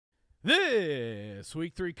This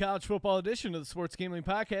Week 3 College Football edition of the Sports Gambling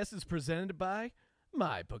Podcast is presented by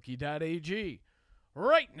MyBookie.ag.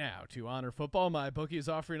 Right now, to honor football, MyBookie is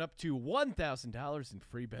offering up to $1,000 in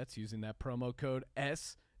free bets using that promo code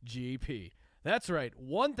SGP. That's right,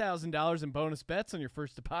 $1,000 in bonus bets on your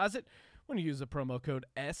first deposit when you use the promo code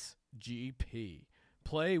SGP.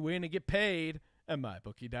 Play, win, and get paid at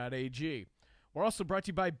MyBookie.ag. We're also brought to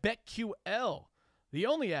you by BetQL, the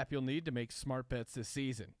only app you'll need to make smart bets this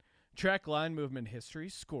season. Track line movement history,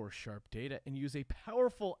 score sharp data, and use a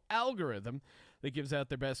powerful algorithm that gives out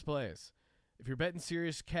their best plays. If you're betting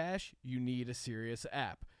serious cash, you need a serious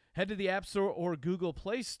app. Head to the App Store or Google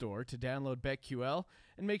Play Store to download BetQL,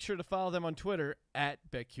 and make sure to follow them on Twitter at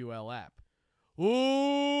BetQLApp. Ooh,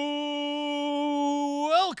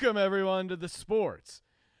 welcome everyone to the Sports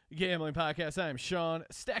Gambling Podcast. I am Sean,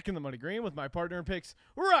 stacking the money green with my partner in picks,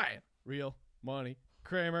 Ryan, Real Money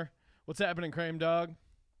Kramer. What's happening, Kramer dog?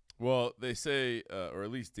 Well, they say, or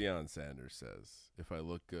at least Deion Sanders says, if I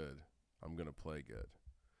look good, I'm going to play good.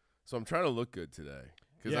 So I'm trying to look good today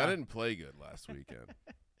because I didn't play good last weekend.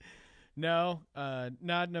 No,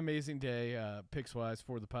 not an amazing day picks-wise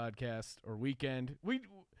for the podcast or weekend.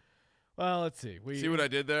 Well, let's see. See what I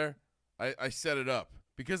did there? I set it up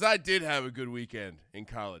because I did have a good weekend in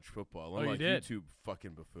college football. Unlike YouTube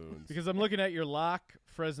fucking buffoons. Because I'm looking at your lock,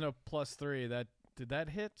 Fresno +3. Did that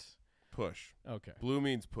hit? Push. Okay. Blue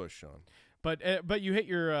means push, Sean. But you hit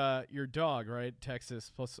your dog, right?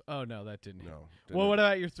 Texas plus. Oh no, that didn't hit. No. Well, what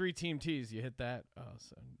about your 3-team tees? You hit that? Oh,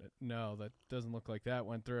 no, that doesn't look like that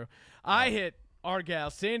went through. I hit Argyle,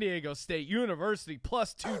 San Diego State University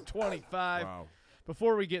 +225. Wow.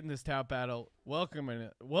 Before we get in this tout battle,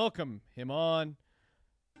 welcome him on,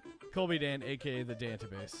 Colby Dan, aka the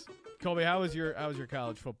Dantabase. Colby, how was your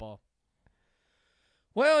college football?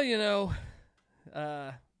 Well,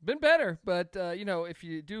 been better, but if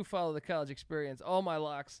you do follow the college experience, all my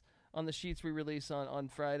locks on the sheets we release on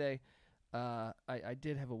Friday, I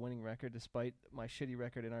did have a winning record despite my shitty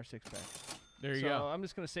record in our six-pack. There you go. I'm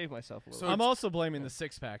just going to save myself a little. I'm also blaming the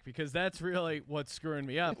six-pack because that's really what's screwing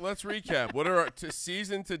me up. Let's recap. What are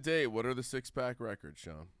season to date? What are the six-pack records,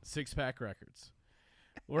 Sean? Six-pack records.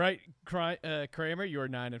 All right, Kramer, you're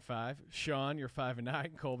 9-5. Sean, you're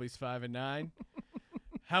 5-9. Colby's 5-9.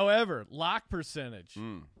 However, lock percentage.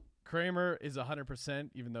 Kramer is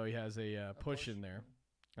 100%, even though he has a push in there.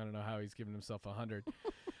 I don't know how he's giving himself 100.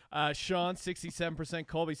 Sean, 67%.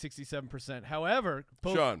 Colby, 67%. However,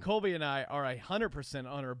 both Colby and I are 100%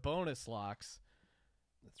 on our bonus locks.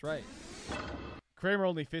 That's right. Kramer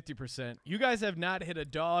only 50%. You guys have not hit a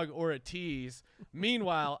dog or a tease.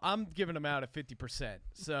 Meanwhile, I'm giving them out at 50%.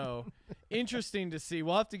 So interesting to see.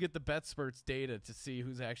 We'll have to get the BetSperts data to see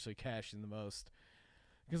who's actually cashing the most.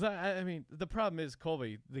 Because, I mean, the problem is,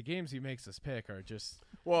 Colby, the games he makes us pick are just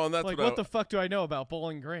and that's like, what the fuck do I know about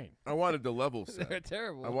Bowling Green? I wanted to level set. They're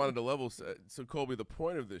terrible. I wanted to level set. So, Colby, the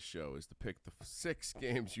point of this show is to pick the 6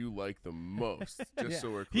 games you like the most, just so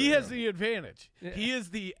we're clear. He has the advantage. Yeah. He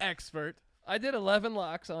is the expert. I did 11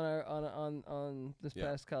 locks on this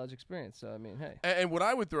past college experience. So I mean, hey. And what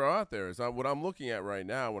I would throw out there is what I'm looking at right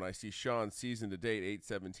now when I see Sean's season to date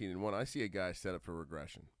 8-17-1. I see a guy set up for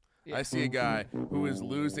regression. Yeah. I see a guy who is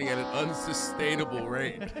losing at an unsustainable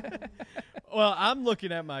rate. Well, I'm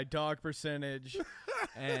looking at my dog percentage,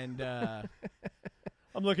 and I'm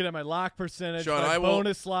looking at my lock percentage, Sean, my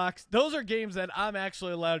bonus locks. Those are games that I'm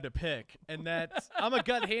actually allowed to pick, and I'm a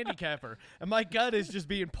gut handicapper, and my gut is just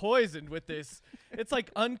being poisoned with this. It's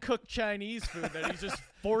like uncooked Chinese food that he's just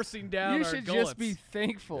forcing down you our should gullets. Just be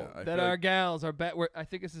thankful that our gals are back. I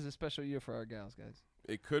think this is a special year for our gals, guys.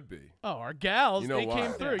 It could be. Oh, our gals, they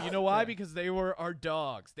came through. Yeah. You know why? Because they were our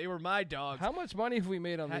dogs. They were my dogs. How much money have we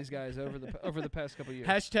made on these guys over the past couple of years?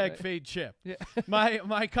 Hashtag fade Chip. Yeah.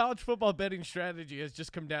 My college football betting strategy has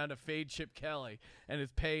just come down to fade Chip Kelly, and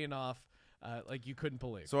it's paying off like you couldn't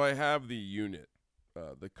believe. So I have the unit.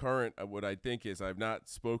 The current, what I think is I've not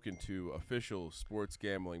spoken to official sports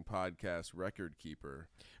gambling podcast record keeper.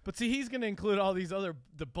 But see, he's going to include all these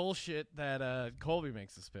the bullshit that Colby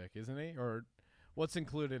makes us pick, isn't he? Or what's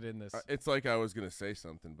included in this? It's like I was going to say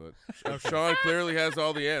something, but Sean clearly has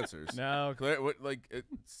all the answers. No. It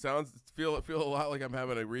feel a lot like I'm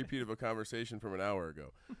having a repeat of a conversation from an hour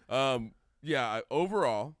ago.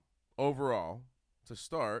 Overall, to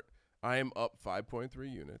start, I am up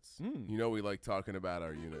 5.3 units. You know we like talking about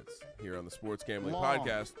our units here on the Sports Gambling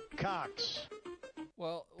Podcast. Cox.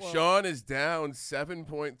 Well, Sean is down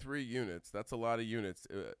 7.3 units. That's a lot of units.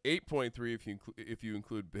 8.3 if you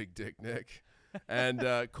include Big Dick Nick. And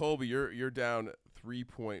Colby, you're down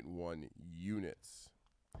 3.1 units.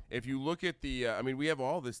 If you look at the, we have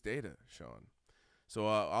all this data, Sean. So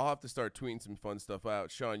I'll have to start tweeting some fun stuff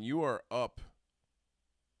out. Sean, you are up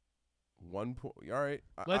 1 point. All right.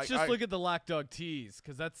 Let's just look at the lock dog tees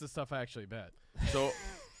because that's the stuff I actually bet. So,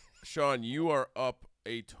 Sean, you are up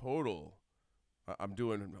a total. I'm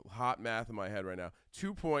doing hot math in my head right now.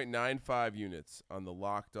 2.95 units on the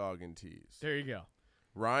lock dog and tees. There you go.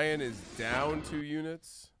 Ryan is down 2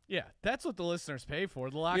 units. Yeah, that's what the listeners pay for.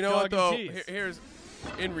 The lock You know dog what, though? and tees. Here's,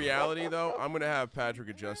 in reality, though, I'm going to have Patrick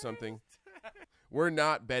adjust something. We're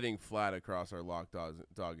not betting flat across our lock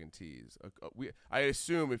dog and tees. I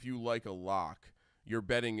assume if you like a lock, you're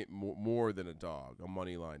betting it more than a dog, a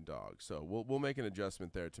money line dog. So we'll make an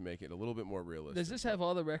adjustment there to make it a little bit more realistic. Does this have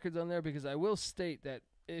all the records on there? Because I will state that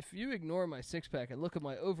if you ignore my six-pack and look at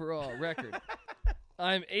my overall record,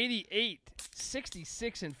 I'm 88,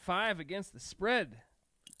 66, and 5 against the spread.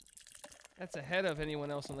 That's ahead of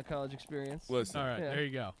anyone else on the college experience. Listen. All right, there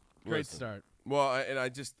you go. Great start. Well, I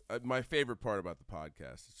just my favorite part about the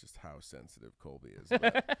podcast is just how sensitive Colby is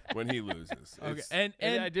when he loses. Okay,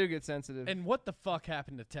 And I do get sensitive. And what the fuck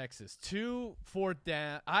happened to Texas? 2 4th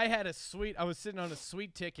down. I was sitting on a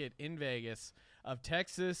sweet ticket in Vegas of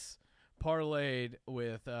Texas parlayed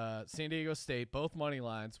with San Diego State, both money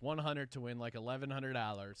lines, 100 to win like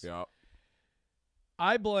 $1,100. Yeah.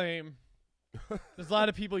 I blame. There's a lot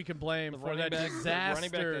of people you can blame for that disaster. The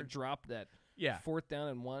running back that dropped that. Yeah. 4th down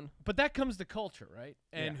and 1. But that comes to culture, right?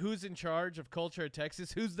 And Yeah. who's in charge of culture at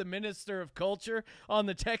Texas? Who's the minister of culture on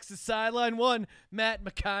the Texas sideline? One, Matt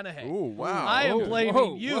McConaughey. Ooh, wow. I am Whoa,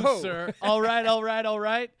 blaming you, whoa. sir. All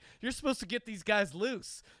right. You're supposed to get these guys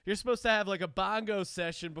loose. You're supposed to have like a bongo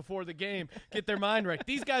session before the game, get their mind right.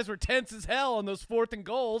 These guys were tense as hell on those 4th and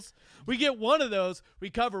goals. We get 1 of those,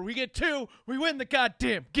 we cover. We get 2, we win the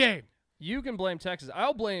goddamn game. You can blame Texas.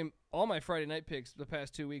 I'll blame all my Friday night picks the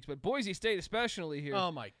past 2 weeks, but Boise State especially here.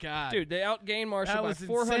 Oh, my God. Dude, they outgained Marshall That by was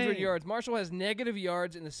 400 insane. yards. Marshall has negative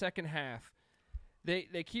yards in the second half. They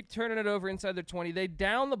keep turning it over inside their 20. They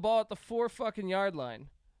down the ball at the 4 fucking yard line.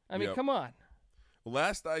 I mean, Yep. come on.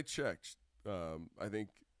 Last I checked, I think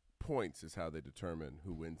points is how they determine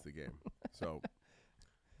who wins the game. So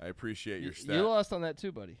I appreciate your stat. You lost on that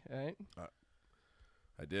too, buddy. All right.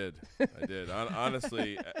 I did.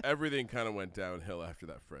 Honestly, everything kind of went downhill after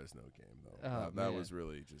that Fresno game, though. Oh, that man. was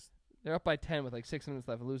really just. They're up by 10 with like 6 minutes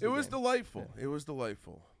left. Losing. It was delightful. It was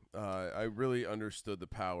delightful. I really understood the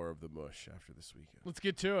power of the mush after this weekend. Let's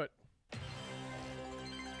get to it.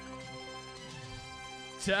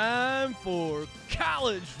 Time for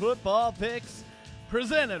college football picks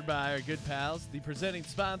presented by our good pals, the presenting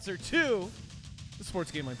sponsor to the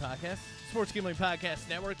Sports Gambling Podcast, Sports Gambling Podcast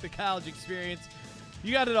Network, the college experience.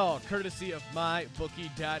 You got it all, courtesy of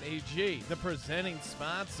MyBookie.ag, the presenting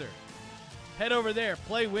sponsor. Head over there,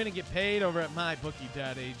 play, win, and get paid over at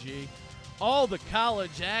MyBookie.ag. All the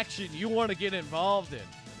college action you want to get involved in.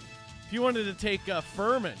 If you wanted to take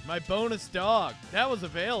Furman, my bonus dog, that was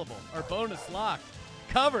available. Our bonus lock,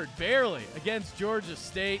 covered barely against Georgia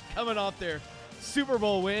State, coming off their Super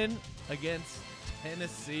Bowl win against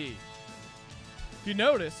Tennessee. If you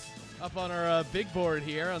notice, up on our big board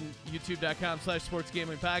here on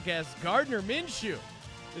youtube.com/sportsgamblingpodcast, Gardner Minshew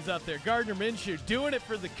is up there. Gardner Minshew doing it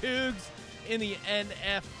for the Cougs in the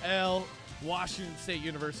NFL. Washington State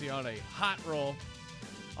University on a hot roll.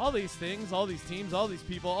 All these things, all these teams, all these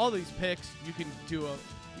people, all these picks, you can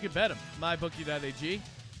bet them. MyBookie.ag.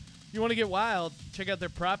 You want to get wild, check out their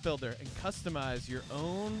prop builder and customize your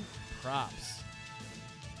own props.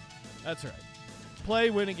 That's right.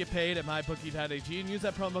 Play, win, and get paid at MyBookie.ag and use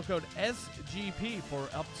that promo code SGP for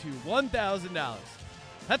up to $1,000.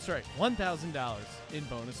 That's right, $1,000 in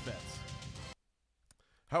bonus bets.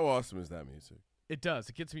 How awesome is that music? It does.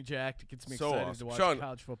 It gets me jacked. It gets me So excited awesome. to watch Sean,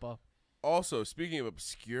 college football. Also, speaking of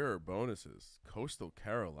obscure bonuses, Coastal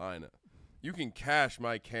Carolina. You can cash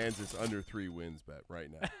my Kansas under 3 wins bet right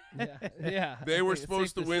now. Yeah. They were It's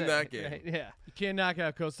supposed safe to win say, that game. right? Yeah. You can't knock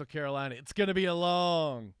out Coastal Carolina. It's going to be a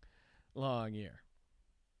long, long year.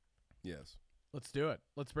 Yes. Let's do it.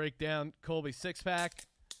 Let's break down Colby's six-pack,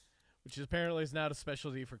 which apparently is not a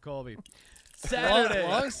specialty for Colby. Saturday.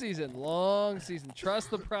 Long season. Trust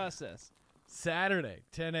the process. Saturday,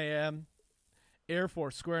 10 a.m. Air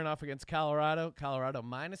Force squaring off against Colorado. Colorado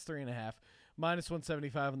minus 3.5, minus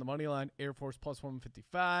 175 on the money line. Air Force plus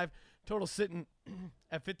 155. Total sitting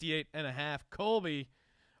at 58.5. Colby,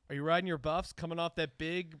 are you riding your Buffs coming off that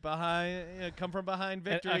big come from behind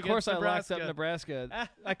victory And of course, against I locked up Nebraska.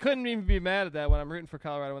 I couldn't even be mad at that when I'm rooting for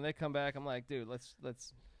Colorado. When they come back, I'm like, dude, let's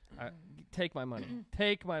take my money.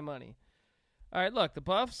 Take my money. All right, look, the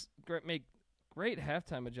Buffs make great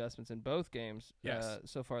halftime adjustments in both games Yes.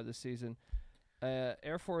 so far this season.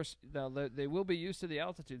 Air Force, now they will be used to the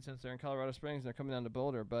altitude since they're in Colorado Springs and they're coming down to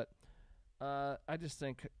Boulder. But I just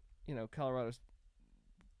think, Colorado's,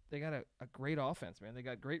 they got a great offense, man. They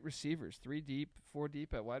got great receivers, 3 deep, 4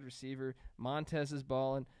 deep at wide receiver. Montez is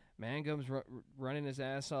balling. Mangum's running his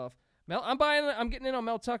ass off. I'm getting in on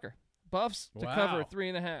Mel Tucker. Buffs to cover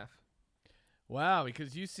 3.5. Wow,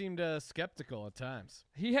 because you seemed skeptical at times.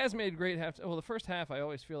 He has made great Well, the first half, I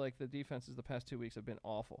always feel like the defenses the past 2 weeks have been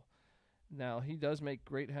awful. Now, he does make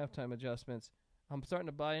great halftime adjustments. I'm starting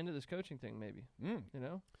to buy into this coaching thing, maybe.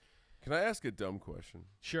 Can I ask a dumb question?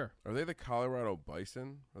 Sure. Are they the Colorado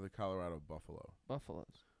Bison or the Colorado Buffalo?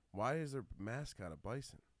 Buffaloes. Why is their mascot a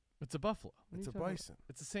bison? It's a buffalo. It's a bison.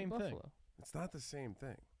 It's the same thing. Buffalo. It's not the same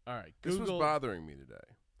thing. All right. This was Google. bothering me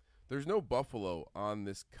today. There's no buffalo on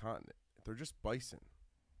this continent. They're just bison.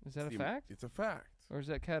 Is that a fact? It's a fact. Or is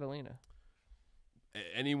that Catalina?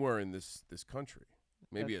 Anywhere in this country.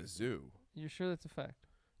 Maybe a zoo. You're sure that's a fact?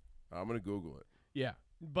 I'm going to Google it. Yeah.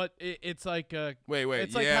 But it's like Wait.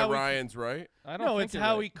 it's like yeah, how Ryan's right. I don't no, think it's you're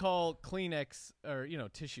how right. we call Kleenex or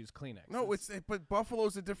tissues Kleenex. No, but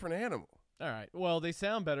buffalo's a different animal. All right. Well, they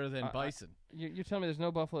sound better than bison. You're telling me there's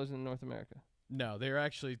no buffaloes in North America? No, they're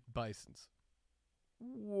actually bisons.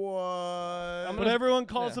 What? But everyone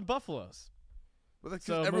calls them buffaloes. Well, that's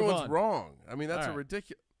So 'cause move everyone's on. wrong. I mean, that's All a right.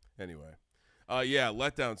 ridiculous. Anyway, yeah,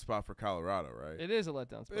 letdown spot for Colorado, right? It is a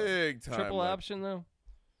letdown spot. Big time. Triple option, though?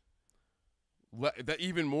 That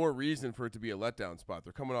even more reason for it to be a letdown spot.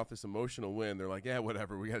 They're coming off this emotional win. They're like, yeah,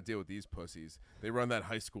 whatever. We got to deal with these pussies. They run that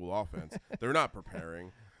high school offense. They're not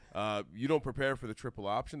preparing. You don't prepare for the triple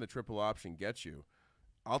option. The triple option gets you.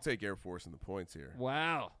 I'll take Air Force in the points here.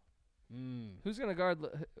 Wow. Who's going to guard?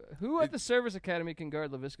 Who at the Service Academy can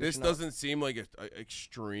guard Laviska? This Shenault? doesn't seem like an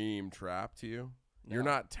extreme trap to you. No. You're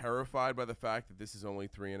not terrified by the fact that this is only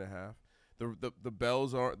 3.5. The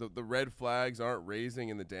bells aren't the red flags aren't raising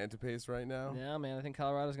in the database right now. Yeah, man. I think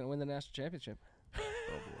Colorado's going to win the national championship.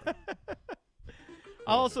 Oh boy.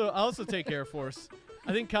 I'll also take Air Force.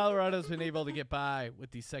 I think Colorado's been able to get by with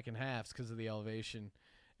these second halves because of the elevation,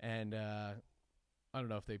 and I don't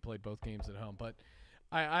know if they played both games at home, but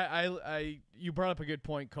you brought up a good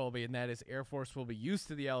point, Colby, and that is Air Force will be used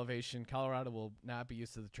to the elevation. Colorado will not be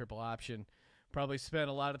used to the triple option. Probably spent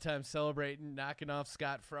a lot of time celebrating, knocking off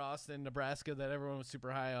Scott Frost in Nebraska that everyone was super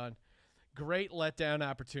high on. Great letdown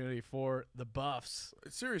opportunity for the Buffs.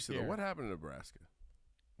 Seriously, though, what happened to Nebraska?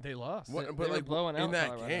 They lost. What, They but were like blowing in out that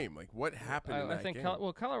Colorado. game, like what happened in that I think game?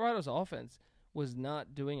 Colorado's offense was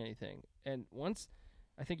not doing anything, and once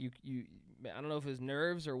I think you I don't know if it was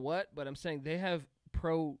nerves or what, but I'm saying they have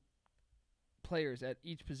pro players at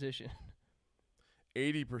each position.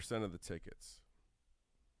 80% of the tickets,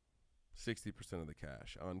 60% of the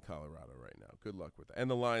cash on Colorado right now. Good luck with that. And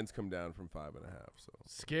the lines come down from 5.5. So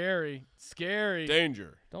Scary.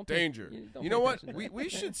 danger, Don't danger. don't You know pay what? attention to We that. we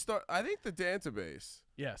should start. I think the database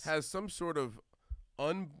Yes. has some sort of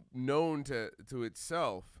unknown to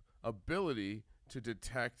itself ability to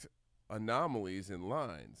detect anomalies in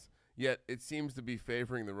lines. Yet it seems to be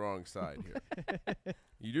favoring the wrong side here.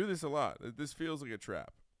 You do this a lot. This feels like a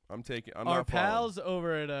trap. I'm Our not following. pals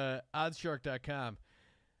over at oddshark.com,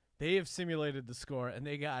 they have simulated the score, and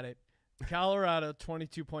they got it. Colorado,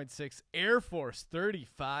 22.6. Air Force,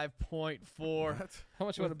 35.4. What? How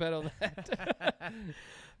much you want to bet on that?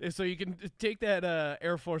 So you can take that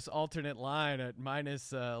Air Force alternate line at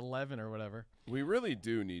minus 11 or whatever. We really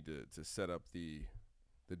do need to set up the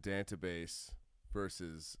database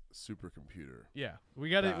versus supercomputer. Yeah, we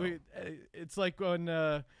got Wow. it. It's like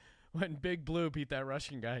when Big Blue beat that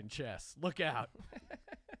Russian guy in chess. Look out.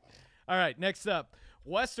 All right, next up,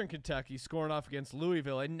 Western Kentucky scoring off against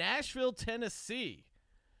Louisville and Nashville, Tennessee.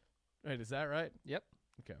 Wait, is that right? Yep.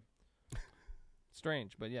 Okay.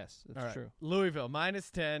 Strange, but yes, that's All right. true. Louisville, minus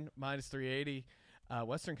 10, minus 380.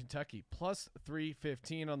 Western Kentucky, plus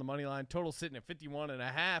 315 on the money line. Total sitting at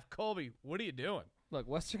 51.5. Colby, what are you doing? Look,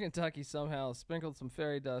 Western Kentucky somehow sprinkled some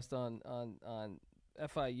fairy dust on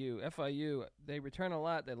FIU. FIU, they return a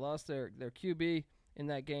lot. They lost their QB in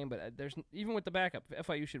that game, but there's even with the backup,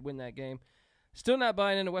 FIU should win that game. Still not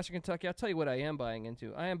buying into Western Kentucky. I'll tell you what I am buying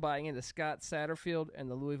into. I am buying into Scott Satterfield and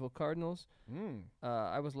the Louisville Cardinals.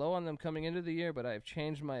 I was low on them coming into the year, but I have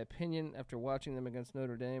changed my opinion after watching them against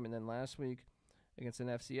Notre Dame and then last week against an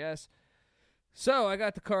FCS. So I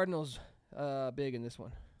got the Cardinals big in this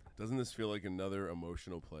one. Doesn't this feel like another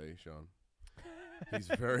emotional play, Sean? He's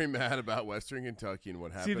very mad about Western Kentucky and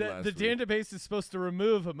what happened See, last the week. database is supposed to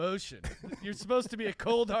remove emotion. You're supposed to be a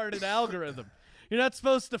cold-hearted algorithm. You're not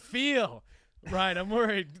supposed to feel. Ryan, I'm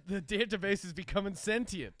worried the database is becoming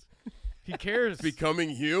sentient. He cares. Becoming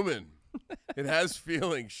human. It has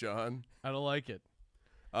feelings, Sean. I don't like it.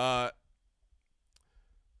 Yeah,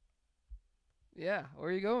 where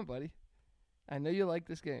are you going, buddy? I know you like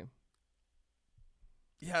this game.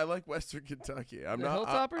 Yeah, I like Western Kentucky. I'm The not.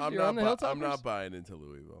 Hilltoppers? I'm You're not. on the I'm Hilltoppers? not buying into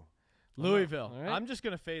Louisville. Louisville. All right. I'm just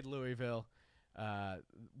gonna fade Louisville.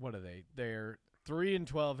 What are they? They're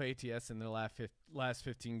 3-12 ATS in their last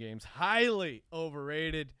 15 games. Highly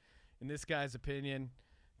overrated, in this guy's opinion.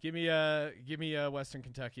 Give me Western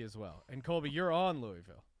Kentucky as well. And Colby, you're on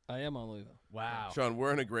Louisville. I am on Louisville. Wow. Sean,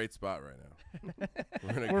 we're in a great spot right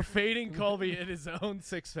now. We're fading Colby in his own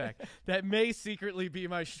six-pack. That may secretly be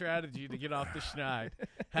my strategy to get off the schneid.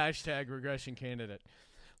 # regression candidate.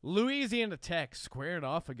 Louisiana Tech squared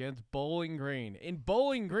off against Bowling Green. In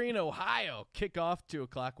Bowling Green, Ohio, kickoff 2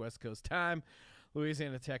 o'clock West Coast time.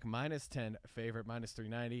 Louisiana Tech -10 favorite,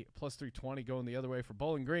 -390, +320 going the other way for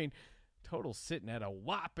Bowling Green. Total sitting at a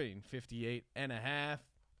whopping 58.5.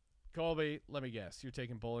 Colby, let me guess. You're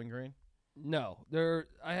taking Bowling Green? No,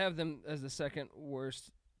 I have them as the second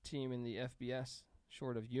worst team in the FBS,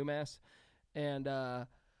 short of UMass, and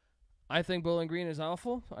I think Bowling Green is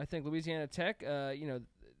awful. I think Louisiana Tech,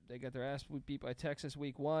 they got their ass beat by Texas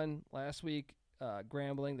week 1 last week.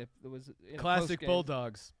 Grambling, that was in a close Classic game.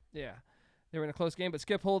 Bulldogs. Yeah. They were in a close game, but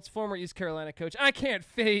Skip Holtz, former East Carolina coach, I can't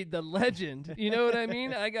fade the legend. You know what I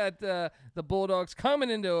mean? I got the Bulldogs coming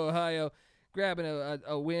into Ohio, grabbing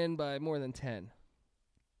a win by more than 10.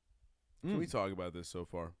 Can we talk about this so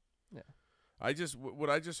far? Yeah. What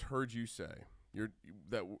I just heard you say,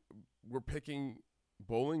 we're picking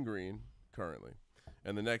Bowling Green currently,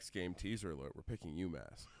 and the next game, teaser alert, we're picking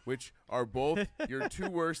UMass, which are both your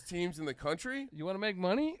 2 worst teams in the country. You want to make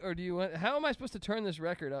money, or do you want? How am I supposed to turn this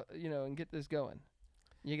record up, and get this going?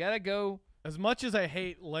 You gotta go. As much as I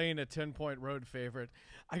hate laying a 10-point road favorite,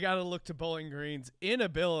 I got to look to Bowling Green's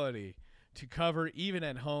inability to cover even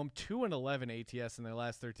at home. 2-11 ATS in their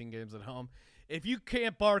last 13 games at home. If you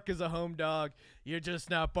can't bark as a home dog, you're just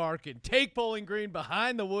not barking. Take Bowling Green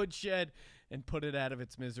behind the woodshed and put it out of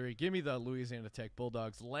its misery. Give me the Louisiana Tech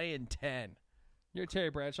Bulldogs laying 10. You're a Terry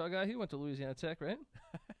Bradshaw guy. He went to Louisiana Tech, right?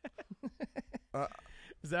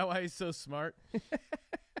 Is that why he's so smart?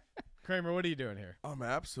 Kramer, what are you doing here? I'm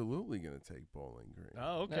absolutely going to take Bowling Green.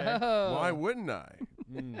 Oh, okay. Oh. Why wouldn't I?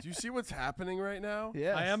 Do you see what's happening right now?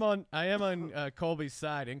 Yes. I am on Colby's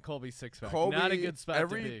side in Colby's six-pack. Not a good spot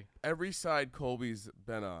to be. Every side Colby's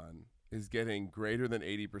been on is getting greater than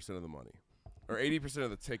 80% of the money, or 80% of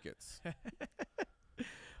the tickets.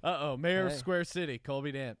 Mayor of Hey. Square City,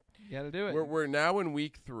 Colby Dant. You got to do it. We're now in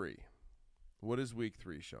week 3. What is week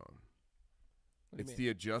 3, Sean? What do you It's mean? the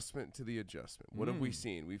adjustment to the adjustment. What have we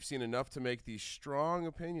seen? We've seen enough to make these strong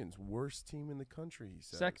opinions. Worst team in the country, he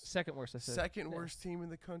says. Second worst, I said. Second Yeah. worst team in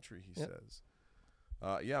the country, he Yep. says.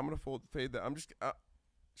 Yeah, I'm going to fade that. I'm just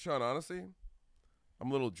Sean, honestly, I'm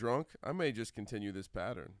a little drunk. I may just continue this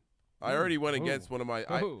pattern. I already went against one of my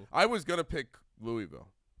I was going to pick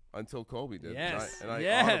Louisville until Colby did. Yes. And I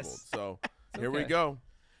Yes. audibled. So, here we okay. go.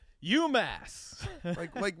 UMass.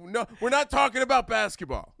 No, we're not talking about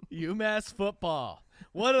basketball. UMass football.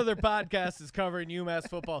 What other podcast is covering UMass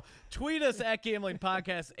football? Tweet us at Gambling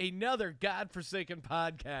Podcast, another godforsaken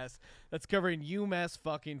podcast that's covering UMass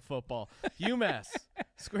fucking football. UMass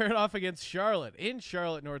squared off against Charlotte in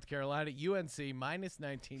Charlotte, North Carolina. UNC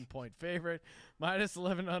 -19-point favorite,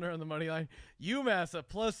 -1100 on the money line. UMass a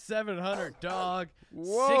 +700 dog.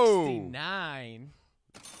 Whoa. 69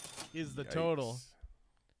 is the total. Yikes.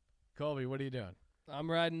 Colby, what are you doing? I'm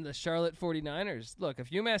riding the Charlotte 49ers. Look, if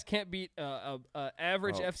UMass can't beat a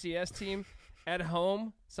average Oh. FCS team at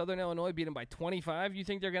home, Southern Illinois beat them by 25, you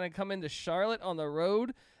think they're going to come into Charlotte on the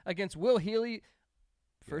road against Will Healy?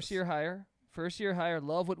 First-year hire. First-year hire.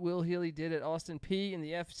 Love what Will Healy did at Austin Peay in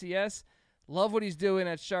the FCS. Love what he's doing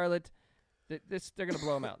at Charlotte. They're going to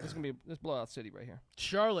blow them out. This is going to be this blowout city right here.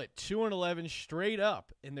 Charlotte 2-11 straight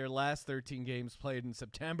up in their last 13 games played in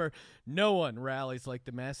September. No one rallies like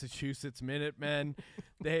the Massachusetts Minutemen.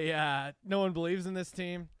 No one believes in this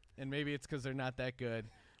team, and maybe it's because they're not that good.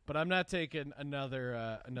 But I'm not taking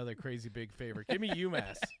another crazy big favorite. Give me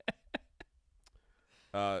UMass.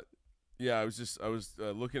 Yeah, I was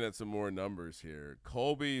looking at some more numbers here.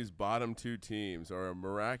 Colby's bottom 2 teams are a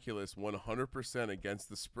miraculous 100% against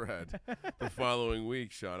the spread the following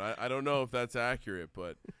week, Sean. I don't know if that's accurate,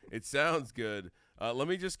 but it sounds good. Let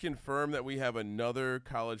me just confirm that we have another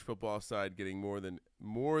college football side getting more than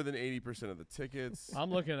 80% of the tickets.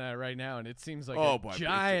 I'm looking at it right now, and it seems like boy,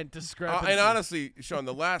 giant discrepancy. And honestly, Sean,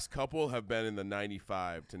 the last couple have been in the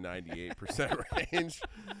 95 to 98% range.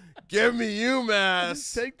 Give me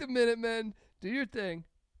UMass. Take the Minutemen. Do your thing.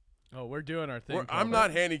 Oh, we're doing our thing. I'm Colby.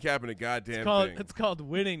 not handicapping a goddamn thing. It's called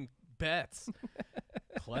winning bets.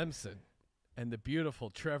 Clemson and the beautiful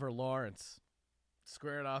Trevor Lawrence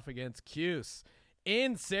squared off against Cuse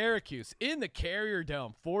in Syracuse in the Carrier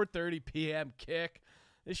Dome. 4:30 p.m. kick.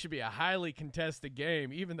 This should be a highly contested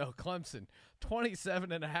game, even though Clemson,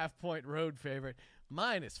 27.5-point road favorite,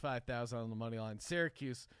 minus 5,000 on the money line.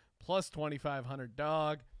 Syracuse, plus 2,500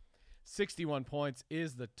 dog. 61 points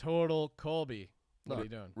is the total. Colby, what are you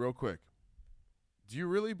doing? Real quick. Do you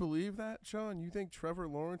really believe that, Sean? You think Trevor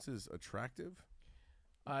Lawrence is attractive?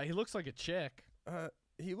 He looks like a chick.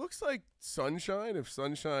 He looks like Sunshine if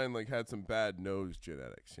Sunshine like had some bad nose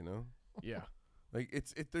genetics, you know? Yeah. Like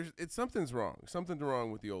it's something's wrong. Something's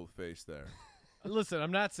wrong with the old face there. Listen,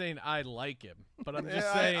 I'm not saying I like him, but I'm just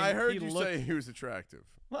Yeah, saying I heard he you looked, say he was attractive.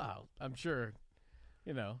 well, I'm sure,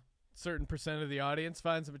 certain percent of the audience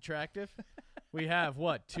finds him attractive. We have,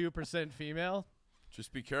 2% female?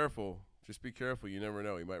 Just be careful. Just be careful. You never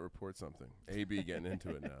know. He might report something. AB getting into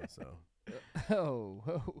it now. So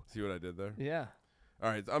Oh. see what I did there? Yeah. All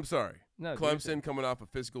right. I'm sorry. No, Clemson coming off a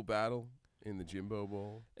physical battle in the Jimbo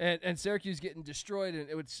Bowl. And Syracuse getting destroyed, and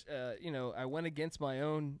it was, I went against my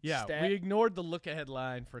own Yeah, stat. we ignored the look-ahead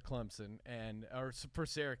line for Clemson or for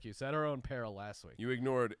Syracuse at our own peril last week. You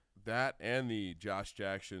ignored that and the Josh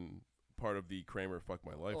Jackson part of the Kramer Fuck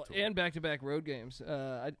My Life tour. And back-to-back road games.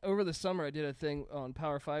 Over the summer, I did a thing on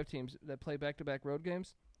Power 5 teams that play back-to-back road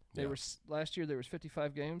games. They were last year. There was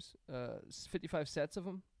 55 games, 55 sets of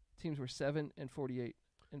them. Teams were 7 and 48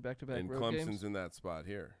 in back-to-back and road Clemson's games. in that spot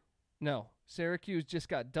here. No, Syracuse just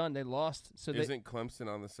got done. They lost. So Isn't Clemson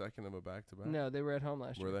on the second of a back-to-back? no, they were at home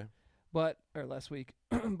last Were year. they? Or last week.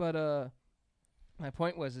 But my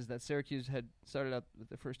point is that Syracuse had started out with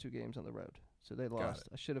the first 2 games on the road, so they lost.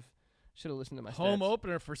 I should have listened to my Home stats.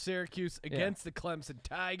 opener for Syracuse against the Clemson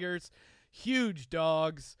Tigers. Huge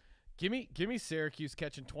dogs. Give me Syracuse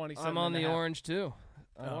catching 27. I'm on the half. orange too.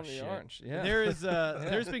 I'm Oh, on the shit. orange. Yeah. There is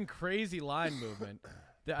there's been crazy line movement.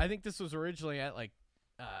 I think this was originally at like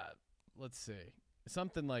let's see,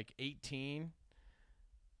 something like 18.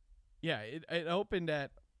 Yeah, it opened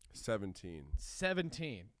at 17.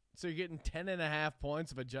 17. So you're getting 10.5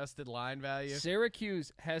 points of adjusted line value.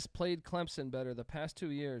 Syracuse has played Clemson better the past 2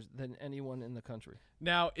 years than anyone in the country.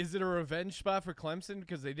 Now, is it a revenge spot for Clemson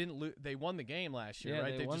because they didn't they won the game last year, Yeah,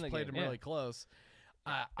 right? they won just the played game, them yeah. really close.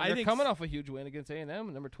 And I they're think coming off a huge win against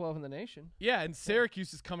A&M, number 12 in the nation. Yeah, and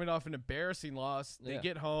Syracuse is coming off an embarrassing loss. They Yeah.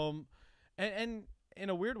 get home, and in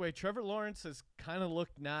a weird way, Trevor Lawrence has kind of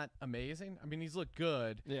looked not amazing. I mean, he's looked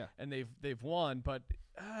good, Yeah, and they've won, but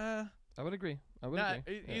I would agree.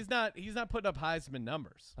 he's not putting up Heisman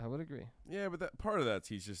numbers. I would agree. Yeah, but that part of that's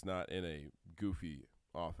he's just not in a goofy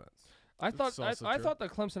offense. I That's thought also I true. thought the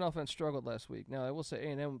Clemson offense struggled last week. Now I will say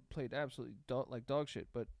A&M played absolutely dog shit,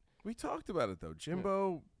 but We talked about it though.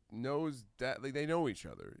 Jimbo knows that they know each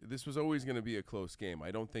other. This was always going to be a close game.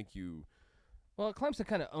 I don't think you. well, Clemson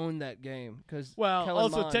kind of owned that game because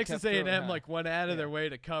Also, Texas A&M went out of their way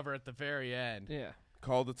to cover at the very end. yeah.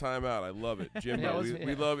 Called the timeout. I love it, Jimbo. Yeah, it was-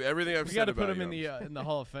 we love everything I've We said got to about put him him. in the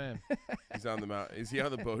Hall of Fame. He's on the mount. Is he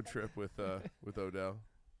on the boat trip with Odell?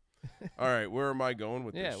 All right, where am I going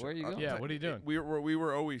with Yeah, this? where are you going? Yeah, what are you doing? We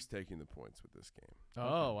were always taking the points with this game.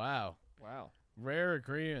 Oh wow, Wow. rare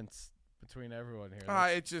agreements between everyone here.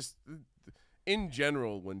 It just in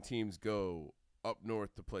general when teams go up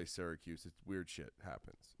north to play Syracuse, it's weird shit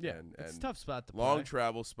happens. Yeah, and it's a tough spot to long play.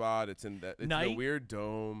 travel spot. It's in that. It's in a Night? weird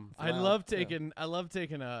dome. I Wow. love Yeah.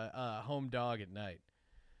 taking a home dog at night.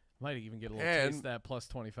 Might even get a little And taste of that plus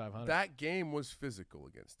 2,500. That game was physical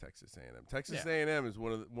against Texas A&M. Texas Yeah. A&M is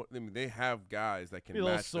one of the. I mean, they have guys that can Be a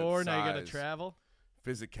little match sore that now. You got to size, travel.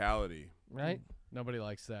 physicality. Right? Nobody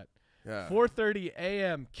likes that. Yeah. 4:30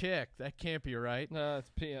 a.m. kick. That can't be right. No, it's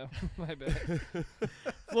PM. My bad.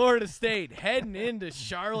 Florida State heading into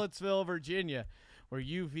Charlottesville, Virginia, where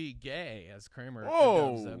UV gay, as Kramer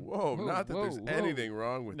dubs them. Whoa! Not that there's whoa. anything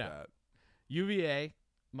wrong with No. that. UVA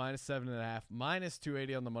minus 7.5, minus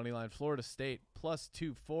 280 on the money line. Florida State plus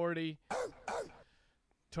 240.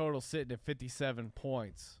 Total sitting at 57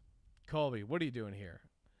 points. Colby, what are you doing here?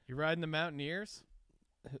 You riding the Mountaineers?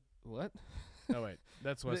 What? Oh wait,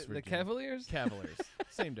 that's West The Virginia. Cavaliers? Cavaliers.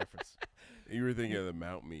 Same difference. You were thinking of the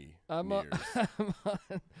Mount Me. I'm on,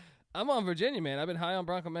 I'm on Virginia, man. I've been high on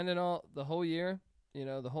Bronco Mendenhall the whole year. You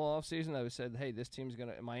know, the whole offseason. I said, hey, this team's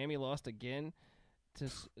gonna. Miami lost again.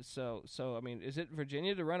 So I mean, is it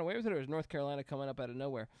Virginia to run away with it, or is North Carolina coming up out of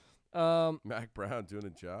nowhere? Mac Brown doing a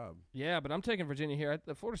job. Yeah, but I'm taking Virginia here.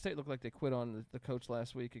 The Florida State looked like they quit on the coach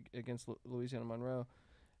last week against Louisiana Monroe.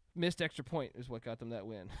 Missed extra point is what got them that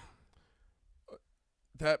win.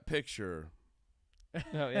 That picture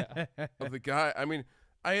Oh yeah. of the guy. I mean,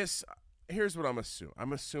 here's what I'm assuming.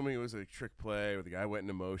 I'm assuming it was a trick play where the guy went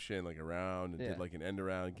into motion, like around, and did like an end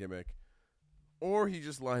around gimmick, or he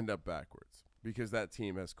just lined up backwards because that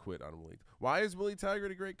team has quit on Willie. Why is Willie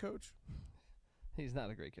Taggart a great coach? He's not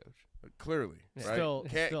a great coach. Clearly, right? Still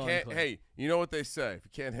Can't, unclear. hey, you know what they say? If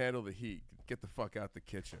you can't handle the heat, get the fuck out the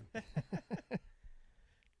kitchen.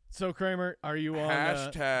 So Kramer, are you on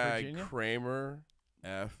Hashtag Virginia? Kramer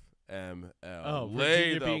FML. Oh,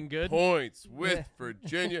 Lay Virginia the being good? points with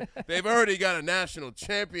Virginia. They've already got a national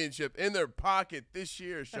championship in their pocket this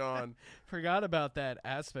year, Sean. Forgot about that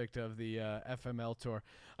aspect of the FML tour.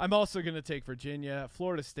 I'm also going to take Virginia.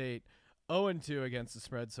 Florida State 0-2 against the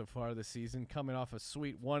spread so far this season, coming off a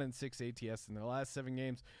sweet 1-6 ATS in their last 7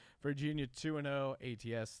 games. Virginia 2-0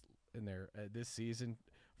 ATS in their this season,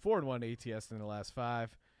 4-1 ATS in their last 5,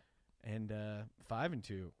 and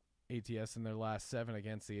 5-2 ATS in their last 7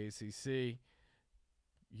 against the ACC.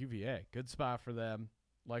 UVA, good spot for them.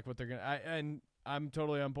 Like what they're gonna, and I'm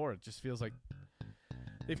totally on board. It just feels like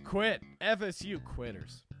they've quit. FSU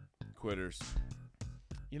quitters. Quitters.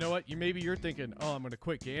 You know what? Maybe you're thinking, oh, I'm going to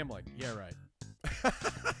quit gambling. Yeah, right.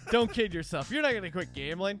 Don't kid yourself. You're not going to quit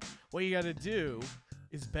gambling. What you got to do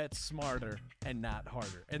is bet smarter and not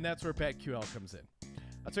harder. And that's where BetQL comes in.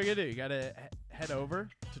 That's what you got to do. You got to head over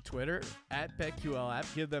to Twitter at BetQL app.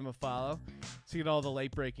 Give them a follow so you get all the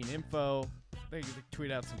late-breaking info. They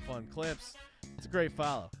tweet out some fun clips. It's a great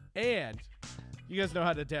follow. And you guys know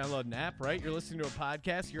how to download an app, right? You're listening to a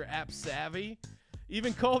podcast. You're app savvy.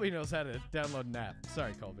 Even Colby knows how to download an app.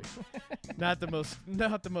 Sorry, Colby. not the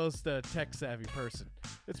most tech savvy person.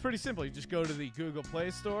 It's pretty simple. You just go to the Google Play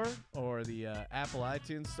Store or the Apple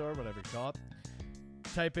iTunes Store, whatever you call it.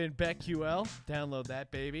 Type in BetQL, download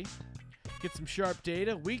that baby. Get some sharp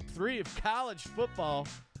data. Week 3 of college football,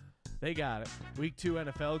 they got it. Week 2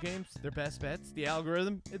 NFL games, their best bets, the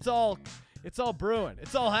algorithm. It's all brewing.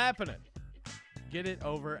 It's all happening. Get it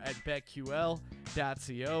over at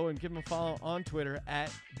betql.co and give them a follow on Twitter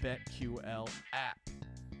at betqlapp.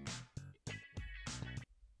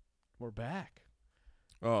 We're back.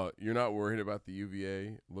 Oh, you're not worried about the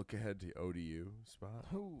UVA look ahead to ODU spot?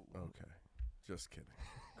 Ooh. Okay. Just kidding.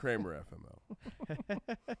 Kramer FML.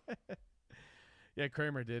 Yeah,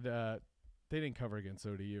 Kramer did. They didn't cover against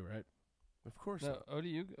ODU, right? Of course No, not.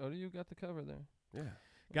 ODU got the cover there. Yeah.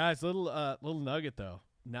 Guys, little nugget though.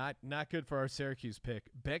 Not good for our Syracuse pick.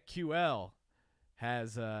 BetQL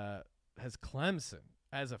has Clemson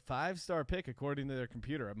as a 5-star pick according to their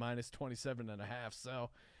computer at -27.5. So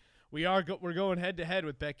we're going head to head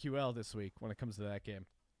with BetQL this week when it comes to that game.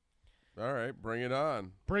 All right, bring it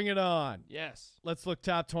on. Bring it on. Yes. Let's look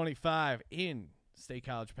top 25 in State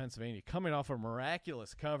College, Pennsylvania. Coming off a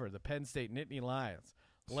miraculous cover, the Penn State Nittany Lions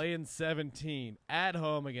laying 17 at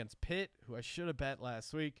home against Pitt, who I should have bet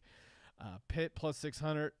last week. Pitt plus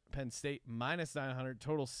 600, Penn State minus 900,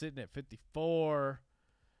 total sitting at 54.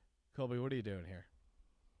 Colby, what are you doing here?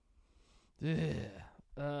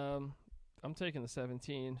 Yeah. I'm taking the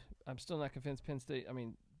 17. I'm still not convinced Penn State. I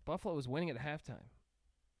mean, Buffalo was winning at halftime.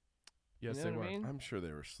 Yes, You know they what were. I mean? I'm sure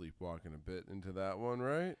they were sleepwalking a bit into that one,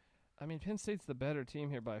 right? I mean, Penn State's the better team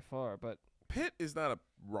here by far, but Pitt is not a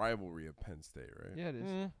rivalry of Penn State, right? yeah, it is.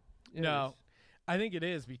 Mm, Yeah, it no, is. I think it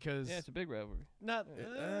is because Yeah, it's a big rivalry. not. No,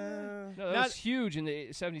 that Not- was huge in the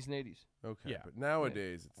 70s and 80s. Okay, Yeah. but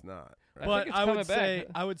nowadays it's not. Right? I But think it's I would coming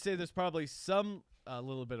back. say there's probably some a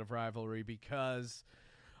little bit of rivalry because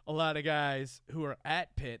a lot of guys who are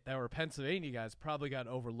at Pitt that were Pennsylvania guys probably got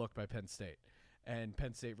overlooked by Penn State and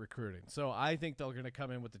Penn State recruiting. So I think they're going to come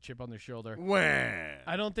in with the chip on their shoulder. Wham!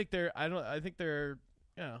 I don't think they're. I think they're.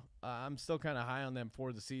 You know, I'm still kind of high on them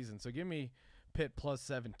for the season. So give me Pitt plus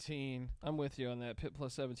 17. I'm with you on that. Pitt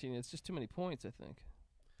plus 17. It's just too many points, I think.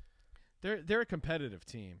 They're a competitive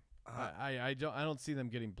team. Uh, I don't see them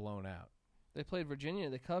getting blown out. They played Virginia.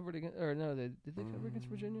 They covered against, or no, did they cover against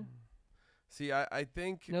Virginia? See, I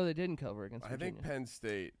think No, they didn't cover against I Virginia. think Penn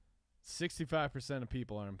State. 65% of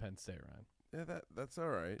people are in Penn State, Ryan. Yeah, that's all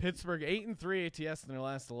right. Pittsburgh 8-3 ATS in their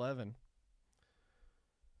last 11.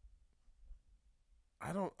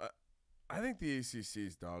 I think the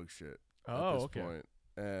ACC's dog shit at Oh, this okay. point,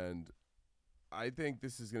 and I think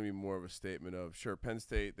this is going to be more of a statement of sure Penn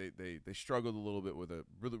State they struggled a little bit with a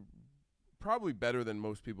really probably better than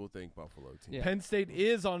most people think Buffalo team. Yeah. Penn State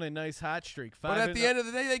is on a nice hot streak. But at the end of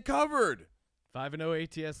the day, they covered. 5-0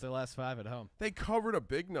 ATS, their last 5 at home. They covered a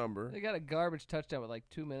big number. They got a garbage touchdown with like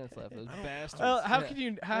 2 minutes left. Those bastards. Well, how Yeah. can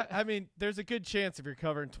you? I mean, there's a good chance if you're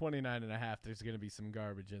covering 29.5, there's going to be some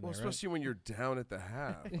garbage in Well, there. Right? especially when you're down at the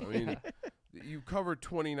half. I mean, you cover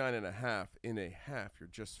 29.5 in a half, you're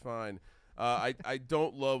just fine. I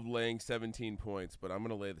don't love laying 17 points, but I'm going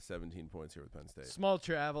to lay the 17 points here with Penn State. Small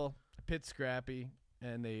travel. Pitt scrappy,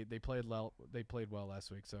 and they played well. They played well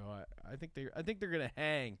last week, so I think they're gonna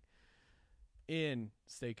hang in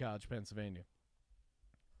State College, Pennsylvania.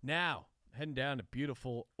 Now heading down to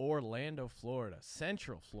beautiful Orlando, Florida,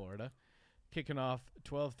 Central Florida, kicking off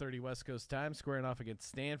 12:30 West Coast time, squaring off against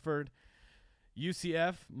Stanford.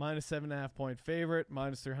 UCF minus 7.5 point favorite,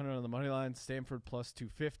 minus 300 on the money line. Stanford plus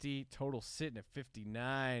 250. Total sitting at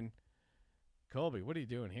 59. Colby, what are you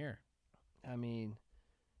doing here? I mean,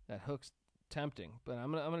 that hook's tempting, but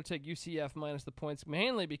I'm gonna take UCF minus the points,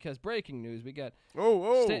 mainly because breaking news: we got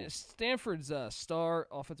Stanford's star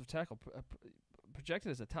offensive tackle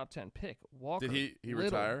projected as a top 10 pick. Walker. Did he Little.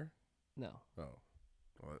 retire? No. Oh.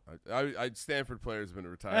 Well, Stanford players have been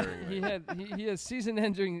retiring. he has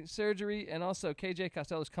season-ending surgery, and also KJ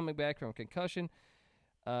Costello's coming back from concussion.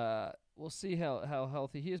 We'll see how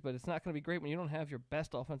healthy he is, but it's not going to be great when you don't have your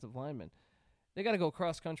best offensive lineman. They got to go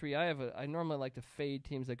cross country. I normally like to fade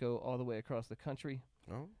teams that go all the way across the country.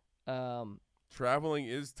 Oh. Traveling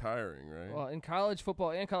is tiring, right? Well, in college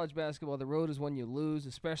football and college basketball, the road is when you lose,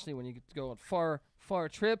 especially when you get to go on far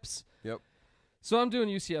trips. Yep. So I'm doing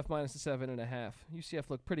UCF minus the 7.5. UCF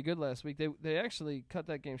looked pretty good last week. They actually cut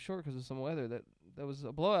that game short because of some weather. That was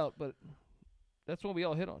a blowout, but that's what we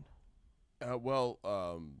all hit on.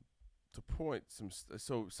 To point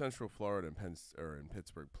so Central Florida and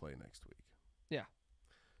Pittsburgh play next week. Yeah.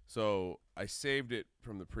 So I saved it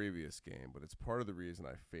from the previous game, but it's part of the reason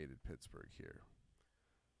I faded Pittsburgh here.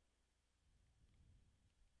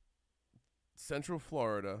 Central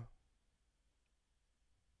Florida.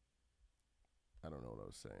 I don't know what I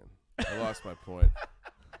was saying. I lost my point.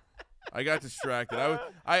 I got distracted.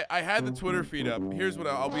 I had the Twitter feed up. Here's what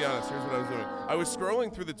I'll be honest. Here's what I was doing. I was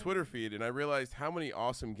scrolling through the Twitter feed, and I realized how many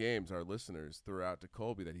awesome games our listeners threw out to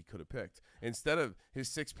Colby that he could have picked. Instead of his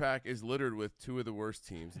six-pack is littered with two of the worst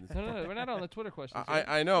teams. No, we're not on the Twitter questions.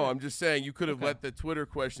 I know. Yeah. I'm just saying you could have let the Twitter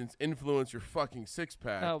questions influence your fucking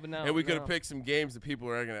six-pack, and we could have picked some games that people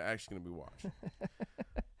are actually going to be watching.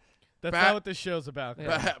 That's not what this show's about.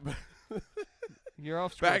 Yeah. You're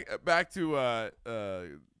off script. Back to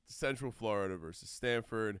Central Florida versus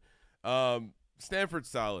Stanford. Stanford's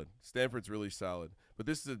solid. Stanford's really solid, but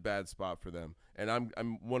this is a bad spot for them. And I'm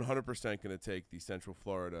 100% going to take the Central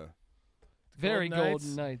Florida. Very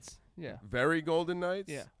Golden Knights. Yeah. Very Golden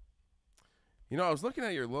Knights. Yeah. You know, I was looking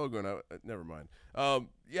at your logo, and never mind.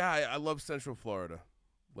 I love Central Florida.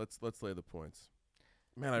 Let's lay the points.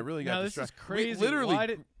 Man, I really got distracted. This is crazy.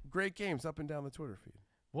 Literally, great games up and down the Twitter feed.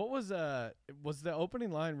 What was the opening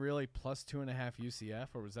line really plus 2.5 UCF,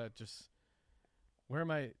 or was that just where am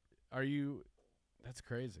I? Are you? That's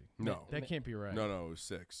crazy. No, that can't be right. No, it was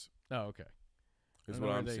 6. Oh, okay. Is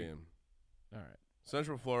what I'm seeing. All right.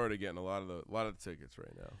 Central Florida getting a lot of the tickets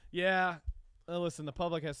right now. Yeah. Listen, the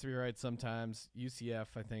public has to be right sometimes. UCF,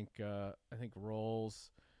 I think rolls.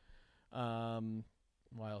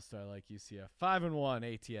 Why else do I like UCF?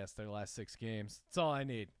 5-1 ATS their last 6 games. That's all I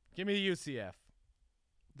need. Give me the UCF.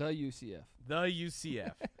 The UCF. The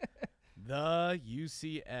UCF. The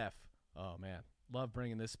UCF. Oh, man. Love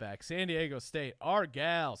bringing this back. San Diego State, our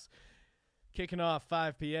gals, kicking off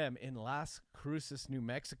 5 p.m. in Las Cruces, New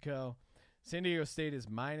Mexico. San Diego State is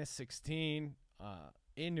minus 16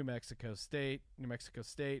 in New Mexico State. New Mexico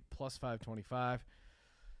State plus 525.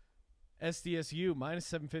 SDSU minus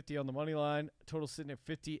 750 on the money line. Total sitting at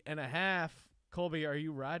 50.5. Colby, are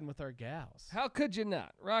you riding with our gals? How could you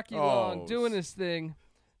not? Rocky Long doing his thing.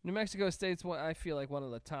 New Mexico State's I feel like one of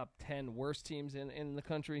the top 10 worst teams in the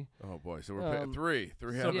country. Oh boy, so we're picking three.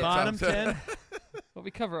 So bottom 10. Well, we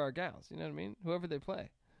cover our gals. You know what I mean? Whoever they play.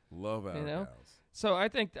 Love our gals. So I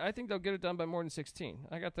think they'll get it done by more than 16.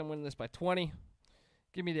 I got them winning this by 20.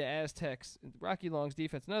 Give me the Aztecs. Rocky Long's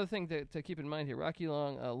defense. Another thing to keep in mind here: Rocky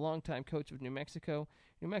Long, a longtime coach of New Mexico.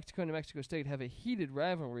 New Mexico and New Mexico State have a heated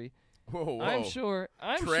rivalry. Whoa. I'm sure.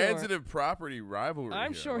 Transitive property rivalry.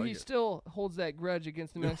 I'm sure he still holds that grudge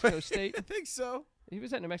against New Mexico State. I think so. He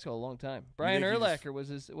was at New Mexico a long time. Brian Urlacher was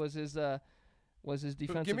his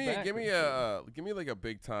defensive back. Give me like a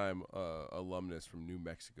big time alumnus from New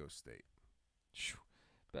Mexico State.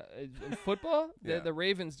 In football, Yeah. the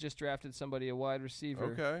Ravens just drafted somebody, a wide receiver.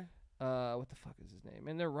 Okay. What the fuck is his name?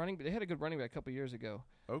 And they had a good running back a couple years ago.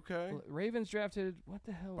 Okay. Ravens drafted what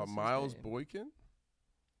the hell? Miles Boykin?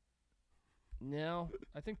 No,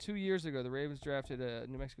 I think 2 years ago the Ravens drafted a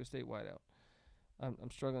New Mexico State wideout.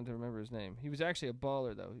 I'm struggling to remember his name. He was actually a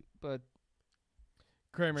baller though, but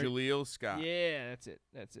Kramer. Jaleel Scott. Yeah, that's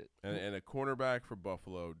it. And a cornerback for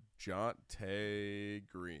Buffalo, Jonte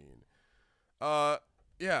Green.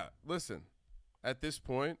 Yeah, listen. At this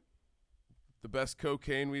point, The best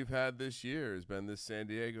cocaine we've had this year has been this San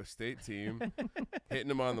Diego State team. Hitting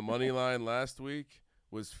them on the money line last week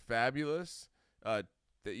was fabulous. The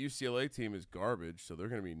UCLA team is garbage, so they're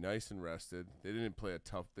going to be nice and rested. They didn't play a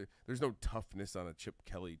tough – there's no toughness on a Chip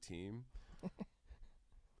Kelly team.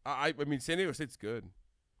 I mean, San Diego State's good.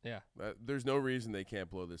 Yeah. There's no reason they can't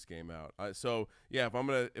blow this game out. So yeah, if I'm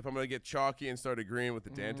gonna get chalky and start agreeing with the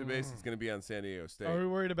database, it's gonna be on San Diego State. Are we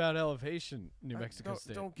worried about elevation, New Mexico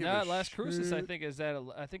State? Don't give No, a Las Cruces, shit. I think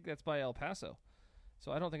I think that's by El Paso,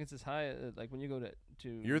 so I don't think it's as high like when you go to.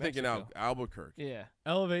 You're thinking Mexico. Albuquerque. Yeah.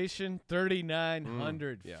 Elevation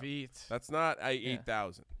 3,900 yeah. feet. That's not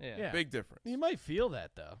 8,000. Yeah. Big difference. You might feel that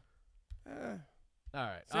though. All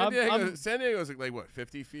right, San Diego's like what,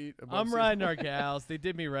 50 feet above I'm sea riding level? our gals. They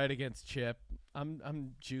did me right against Chip.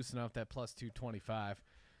 I'm juicing off that plus 225.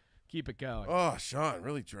 Keep it going. Oh, Sean,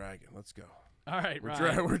 really dragging. Let's go. All right, We're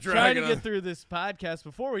Ryan. we're Trying dragging to on. get through this podcast.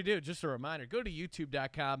 Before we do, just a reminder: go to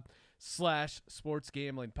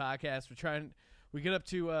youtube.com/sportsgamblingpodcast. We get up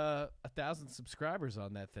to 1,000 subscribers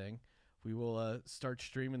on that thing. We will start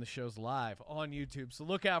streaming the shows live on YouTube. So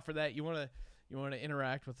look out for that. You want to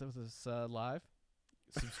interact with us live?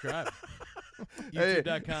 Subscribe.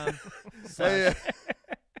 YouTube.com.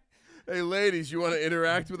 Hey, ladies, you want to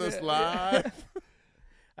interact with us live?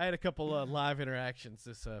 I had a couple live interactions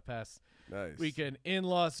this past Nice. weekend in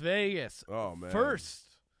Las Vegas. Oh, man.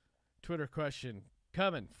 First Twitter question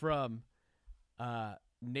coming from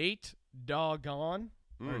Nate Doggone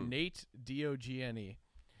or Nate Dogne.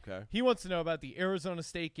 Okay. He wants to know about the Arizona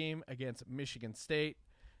State game against Michigan State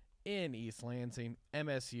in East Lansing.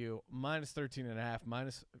 MSU minus 13.5,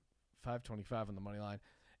 minus 525 on the money line.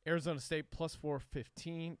 Arizona State plus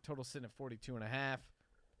 415. Total sitting at 42.5.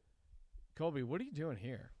 Colby, what are you doing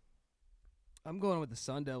here? I'm going with the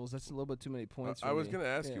Sun Devils. That's a little bit too many points. I for was me. going to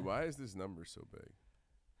ask Yeah. you, why is this number so big?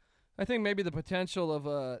 I think maybe the potential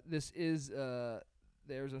of this is the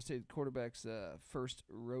Arizona State quarterback's first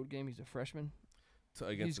road game. He's a freshman.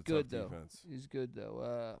 Against He's a good tough though. defense. He's good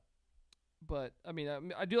though. But I mean,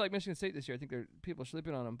 I do like Michigan State this year. I think people are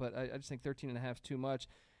sleeping on them, but I just think 13.5 is too much.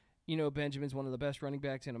 Benjamin's one of the best running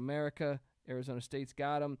backs in America. Arizona State's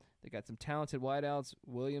got him. They got some talented wideouts.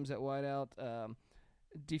 Williams at wideout.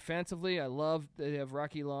 Defensively, I love they have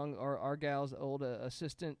Rocky Long, our gal's old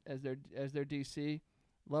assistant, as their DC.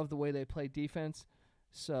 Love the way they play defense.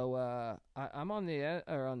 So I'm on the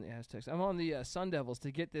Aztecs. I'm on the Sun Devils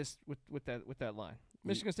to get this with that line.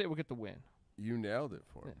 Michigan State will get the win. You nailed it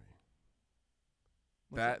for Yeah. me.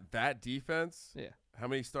 What's That defense? Yeah. How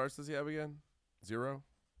many starts does he have again? 0?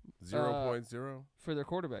 0.0? For their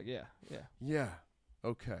quarterback, yeah. Yeah.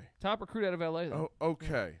 Okay. Top recruit out of LA though. Oh,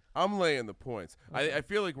 okay. I'm laying the points. Okay. I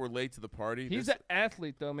feel like we're late to the party. He's this, an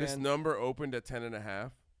athlete though, man. this number opened at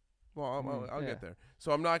 10.5. Well, I'll yeah. get there.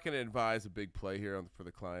 So I'm not going to advise a big play here for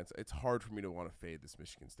the clients. It's hard for me to want to fade this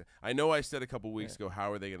Michigan State. I know I said a couple weeks ago,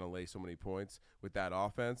 how are they going to lay so many points with that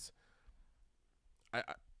offense?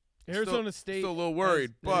 Arizona State Still a little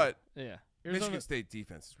worried, but Yeah. Michigan State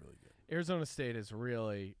defense is really good. Arizona State is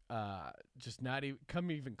really just not even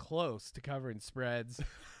come even close to covering spreads,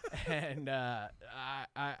 and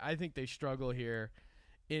I think they struggle here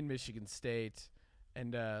in Michigan State.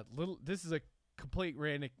 And this is a complete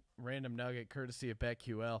random nugget courtesy of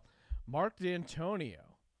BetQL. Mark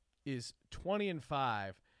D'Antonio is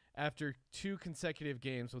 20-5 after 2 consecutive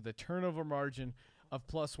games with a turnover margin of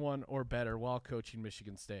 +1 or better while coaching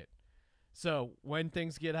Michigan State. So when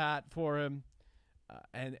things get hot for him,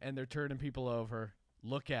 and they're turning people over,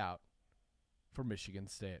 look out for Michigan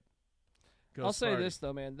State. Go I'll say Sparty. this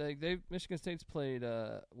though, man. Michigan State's played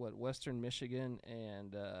Western Michigan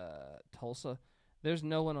and Tulsa. There's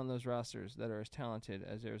no one on those rosters that are as talented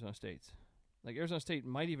as Arizona State's. Like Arizona State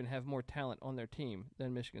might even have more talent on their team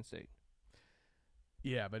than Michigan State.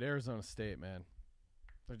 Yeah, but Arizona State, man,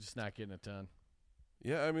 they're just not getting it done.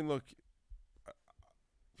 Yeah, I mean, look,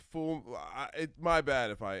 my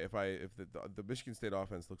bad if the Michigan State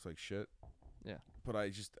offense looks like shit. Yeah. But I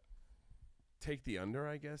just take the under,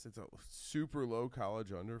 I guess. It's a super low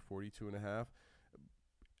college under, 42.5.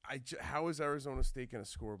 How is Arizona State going to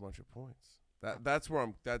score a bunch of points? That's where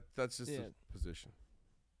I'm. That's just the position.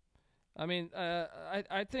 I mean,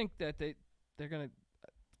 I think that they're going to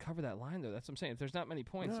cover that line though. That's what I'm saying. If there's not many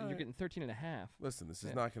points, and you're getting 13.5. Listen, this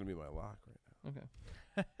is not going to be my lock right now. Okay.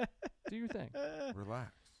 Do your thing.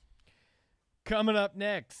 Relax. Coming up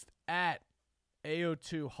next at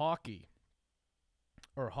AO2 Hockey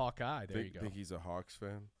or Hawkeye. There you go. Think he's a Hawks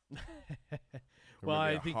fan? Well, Or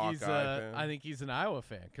I maybe think a he's Hawkeye fan? I think he's an Iowa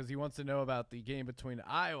fan because he wants to know about the game between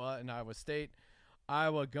Iowa and Iowa State.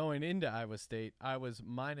 Iowa going into Iowa State. Iowa's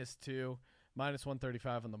 -2, minus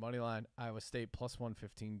 135 on the money line. Iowa State plus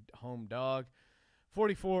 115 home dog.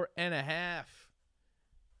 44.5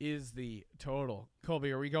 is the total.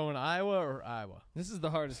 Colby, are we going Iowa or Iowa? This is the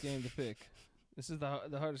hardest game to pick. This is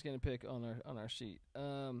the hardest game to pick on our sheet.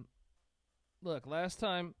 Look, last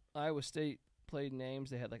time Iowa State played Ames,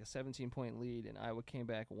 they had like a 17-point lead, and Iowa came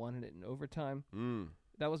back, won it in overtime.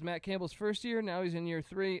 That was Matt Campbell's first year. Now he's in year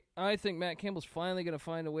 3. I think Matt Campbell's finally going to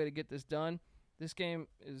find a way to get this done. This game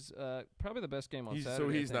is probably the best game on Saturday. So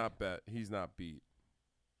he's not beat.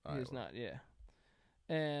 He is not, yeah.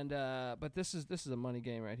 And but this is a money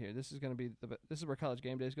game right here. This is going to be this is where College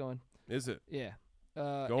Game Day is going. Is it? Yeah.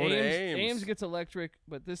 Going to Ames. Ames gets electric,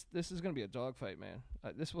 but this is going to be a dogfight, man.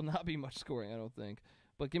 This will not be much scoring, I don't think.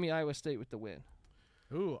 But give me Iowa State with the win.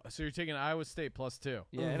 Ooh, so you're taking Iowa State plus 2.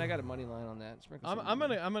 Yeah, and I got a money line on that. I'm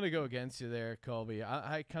gonna go against you there, Colby.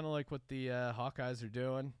 I kind of like what the Hawkeyes are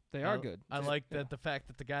doing. They are good. I like that the fact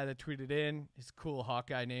that the guy that tweeted in his cool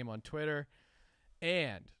Hawkeye name on Twitter,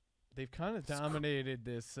 and they've kind of dominated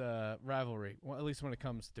this rivalry. Well, at least when it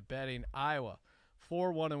comes to betting. Iowa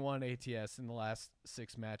 4-1-1 ATS in the last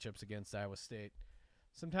 6 matchups against Iowa State.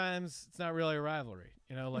 Sometimes it's not really a rivalry,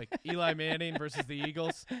 like Eli Manning versus the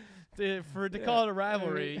Eagles. To call it a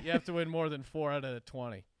rivalry, you have to win more than 4 out of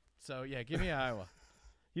 20. So, yeah, give me Iowa.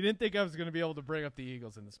 You didn't think I was going to be able to bring up the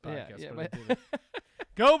Eagles in this podcast, but I did.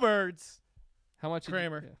 Go Birds! How much,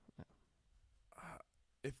 Kramer?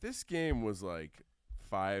 If this game was like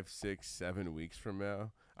 5, 6, 7 weeks from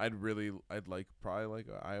now, I'd probably like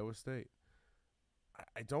Iowa State.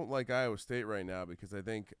 I don't like Iowa State right now because I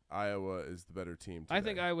think Iowa is the better team today. I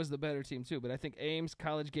think Iowa's the better team too, but I think Ames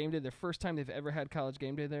College Game Day, the first time they've ever had College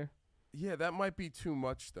Game Day there. Yeah, that might be too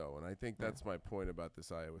much though, and I think that's my point about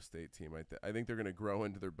this Iowa State team. I think they're going to grow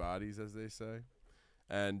into their bodies, as they say.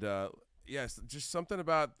 And yes, just something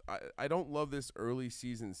about I don't love this early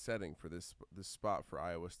season setting for this spot for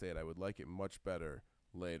Iowa State. I would like it much better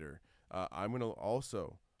later.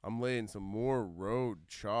 I'm laying some more road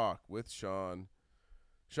chalk with Sean.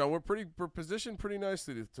 Sean, we're positioned pretty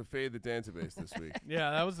nicely to fade the database this week.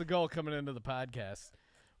 Yeah, that was the goal coming into the podcast.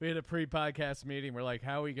 We had a pre-podcast meeting. We're like,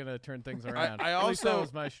 how are we going to turn things around? At least that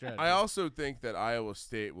was my strategy. I also think that Iowa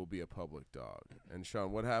State will be a public dog. And,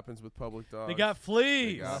 Sean, what happens with public dogs? They got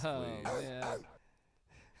fleas. Yeah.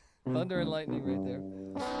 Thunder and lightning right there.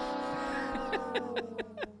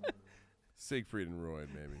 Siegfried and Roy,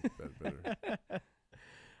 maybe. Better.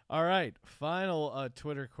 All right, final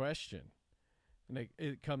Twitter question. And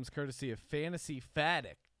it comes courtesy of Fantasy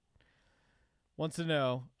Faddick. Wants to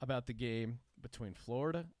know about the game between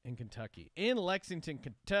Florida and Kentucky. In Lexington,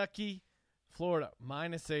 Kentucky, Florida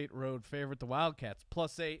 -8 road favorite. The Wildcats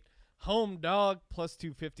 +8. Home dog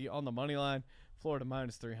 +250 on the money line. Florida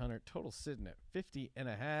 -300. Total sitting at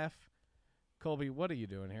 50.5. Colby, what are you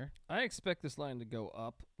doing here? I expect this line to go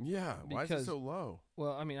up. Yeah, why is it so low?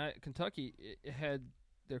 Well, I mean, Kentucky had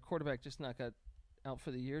their quarterback just not got out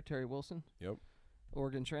for the year, Terry Wilson. Yep.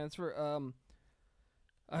 Oregon transfer.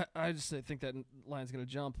 I just think that line's going to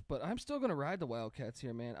jump, but I'm still going to ride the Wildcats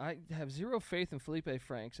here, man. I have zero faith in Felipe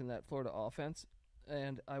Franks in that Florida offense,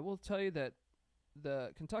 and I will tell you that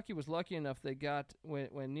the Kentucky was lucky enough they got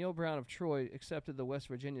when Neil Brown of Troy accepted the West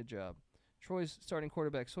Virginia job. Troy's starting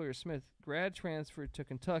quarterback Sawyer Smith grad transferred to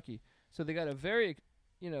Kentucky, so they got a very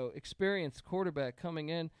experienced quarterback coming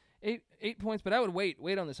in. 8 points, but I would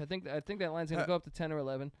wait on this. I think that line's going to go up to 10 or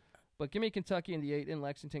 11. But give me Kentucky in the 8 in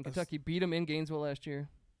Lexington. Kentucky beat them in Gainesville last year.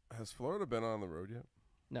 Has Florida been on the road yet?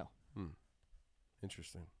 No.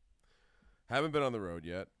 Interesting. Haven't been on the road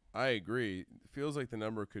yet. I agree. It feels like the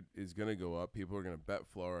number is going to go up. People are going to bet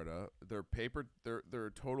Florida. They're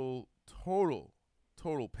a total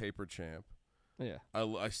paper champ. Yeah.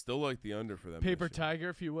 I still like the under for them. Paper tiger,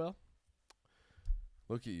 if you will.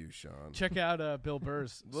 Look at you, Sean. Check out Bill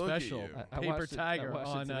Burr's special, Paper Tiger,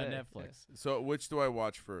 on Netflix. Yes. So which do I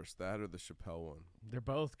watch first, that or the Chappelle one? They're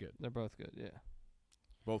both good. They're both good, yeah.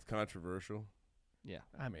 Both controversial? Yeah.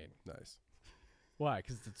 I mean. Nice. Why?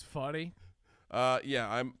 Because it's funny?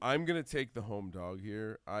 Yeah, I'm going to take the home dog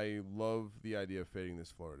here. I love the idea of fading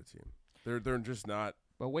this Florida team. They're just not.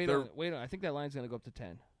 But wait on. I think that line's going to go up to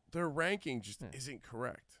 10. Their ranking just isn't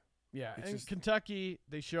correct. Yeah, and Kentucky,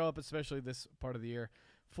 they show up, especially this part of the year,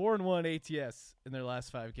 4-1 ATS in their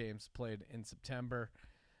last 5 games played in September.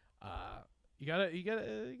 You gotta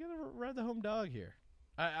ride the home dog here.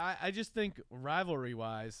 I just think rivalry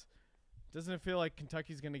wise, doesn't it feel like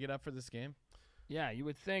Kentucky's going to get up for this game? Yeah, you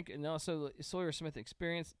would think, and also Sawyer Smith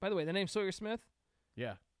experience. By the way, the name Sawyer Smith.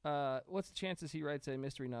 Yeah. What's the chances he writes a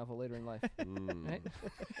mystery novel later in life? Right?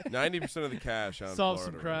 90% of the cash on solve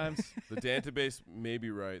Florida, some crimes. The database may be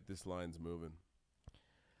right. This line's moving.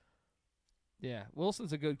 Yeah,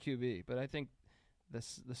 Wilson's a good QB, but I think the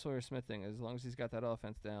Sawyer Smith thing, as long as he's got that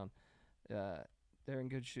offense down, they're in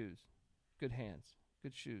good shoes, good hands,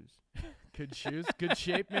 good shoes. Good shoes, good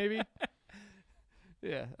shape, maybe.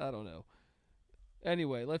 Yeah, I don't know.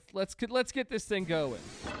 Anyway, let's get this thing going.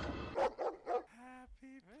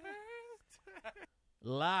 Happy birthday.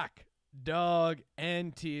 Lock, dog,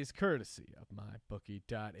 and tease, courtesy of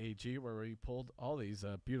mybookie.ag, where we pulled all these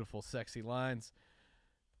beautiful, sexy lines.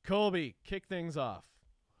 Colby, kick things off.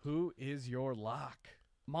 Who is your lock?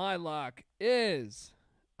 My lock is,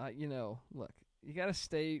 look, you got to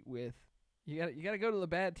stay with, you got to go to the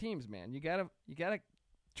bad teams, man. You got to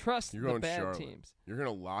trust You're the going bad Charlotte. teams. You're going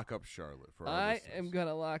to lock up Charlotte for our I listeners. am going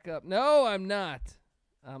to lock up. No, I'm not.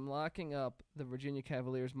 I'm locking up the Virginia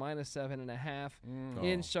Cavaliers -7.5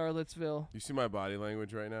 in Oh. Charlottesville. You see my body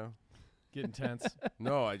language right now? Getting tense.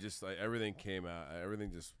 No, I just everything came out.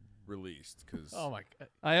 Everything just released because Oh, my God.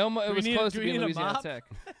 I almost Do it we was need- close do to we being need a Louisiana mop? Tech.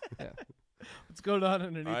 What's going on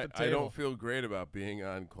underneath the I table? don't feel great about being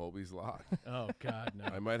on Colby's lock. Oh, God, no.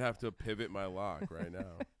 I might have to pivot my lock right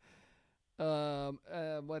now.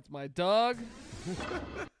 What's my dog?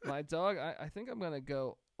 My dog. I think I'm gonna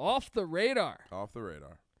go off the radar. Off the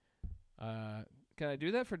radar. Can I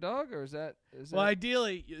do that for dog, or is that? Well,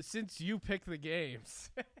 ideally, since you pick the games,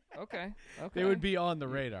 Okay. they would be on the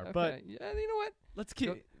radar. Okay. but yeah, you know what? let's keep.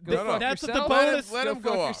 Go No, no. That's what the yourself. bonus. Let him fuck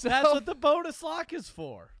go off. yourself. That's what the bonus lock is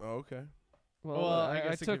for. Oh, okay. Well, Well, I I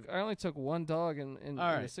guess it took. could- I only took one dog in All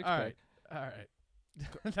the right, six all pack. right, all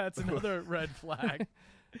right. That's another red flag.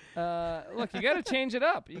 Look, you got to change it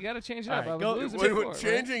up. You got to change it All up. right, I was go- losing Wait, before, right?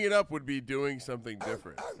 changing it up would be doing something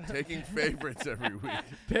different. Taking favorites every week. I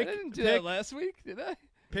Pick, didn't do pick, that last week, did I?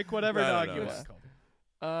 pick whatever No, no, dog no, you no. want. Colby.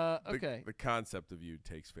 The- Okay. The concept of you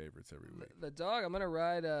takes favorites every week. The dog. I'm gonna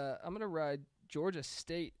ride Georgia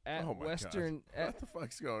State at Oh my Western God. What the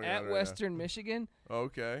fuck's going on? at right Western Michigan. now?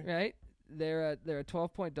 Okay. Right? They're a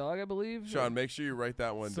 12-point dog, I believe. Sean, make sure you write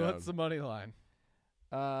that one So down. what's the money line?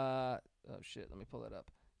 Oh shit, let me pull that up.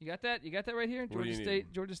 You got that? You got that right here? What do you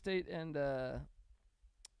need? Georgia State and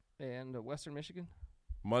Western Michigan.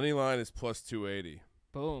 Money line is plus 280.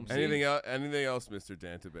 Boom. see? Anything else? Anything else, Mr.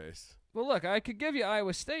 Dantabase? Well, look, I could give you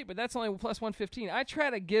Iowa State, but that's only plus 115. I try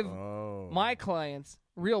to give Oh, my clients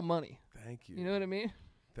real money. Thank you. You know what I mean?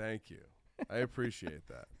 Thank you. I appreciate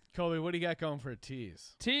that. Colby, what do you got going for a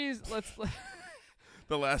tease? Tease, let's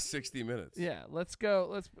The last 60 minutes. yeah, let's go.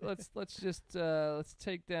 Let's just let's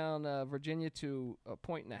take down Virginia to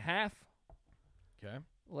 1.5. Okay.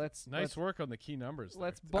 Let's Nice work on the key numbers. there.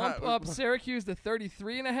 Let's bump up Syracuse to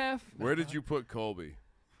 33.5. Where did you put Colby?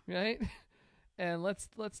 Right? And let's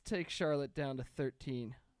take Charlotte down to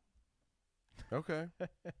 13. Okay.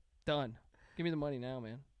 Done. Give me the money now,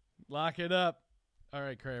 man. Lock it up. All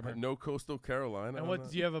right, Kramer. No Coastal Carolina. And on what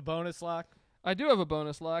that? do you have a bonus lock? I do have a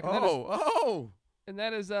bonus lock. And Oh,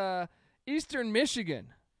 that is Eastern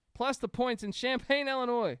Michigan plus the points in Champaign,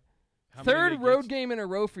 Illinois. How many Third did they road get game in a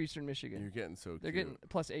row for Eastern Michigan. You're getting so They're cute. getting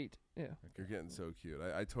plus 8. Yeah. You're getting so cute.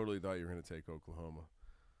 I totally thought you were going to take Oklahoma.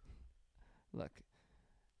 Look,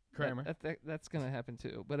 Kramer. that's going to happen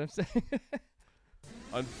too. But I'm saying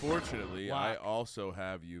Unfortunately, I Lock. also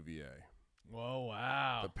have UVA. Whoa,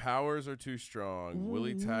 wow. The powers are too strong.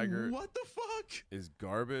 Willie Taggart What the fuck? is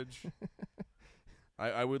garbage.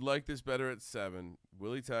 I would like this better at 7.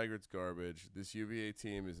 Willie Taggart's garbage. This UVA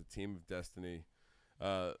team is a team of destiny.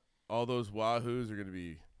 All those Wahoos are going to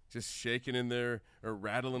be just shaking in there or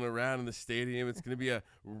rattling around in the stadium. It's going to be a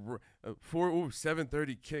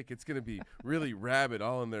 7:30 kick. It's going to be really rabid,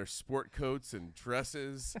 all in their sport coats and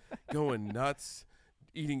dresses, going nuts,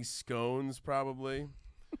 eating scones probably.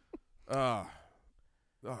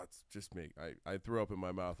 It's just me. I threw up in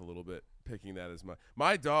my mouth a little bit picking that as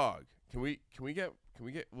my dog. Can we get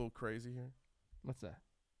a little crazy here? what's that?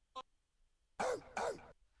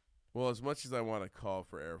 Well, as much as I want to call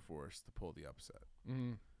for Air Force to pull the upset,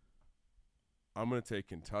 Mm. I'm going to take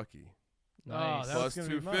Kentucky Oh, that Plus was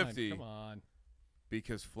gonna be mine. 250. Come on.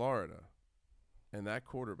 because Florida and that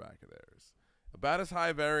quarterback of theirs, about as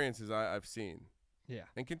high variance as I've seen. Yeah.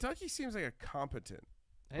 And Kentucky seems like a competent.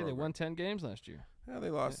 Hey, they program. won 10 games last year. Yeah, they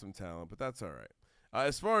lost some talent, but that's all right.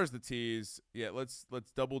 As far as the tees, yeah, let's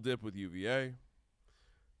double dip with UVA.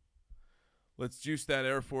 Let's juice that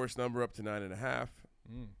Air Force number up to 9.5.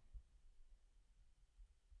 Mm.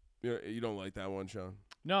 You don't like that one, Sean?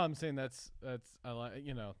 No, I'm saying that's I like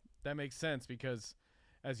that makes sense because,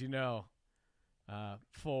 as you know,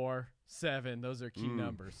 4, 7, those are key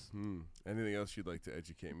numbers. Anything else you'd like to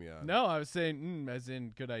educate me on? No, I was saying as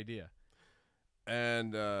in good idea.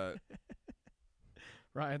 And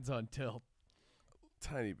Ryan's on tilt.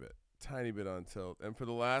 tiny bit. tiny bit on tilt. And for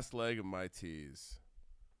the last leg of my tease,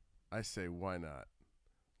 I say, why not?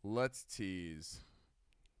 Let's tease.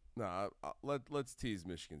 No, let's tease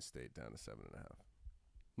Michigan State down to 7.5.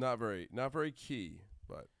 Not very key,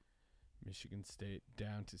 but Michigan State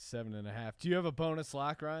down to 7.5. Do you have a bonus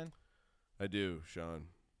lock, Ryan? I do, Sean.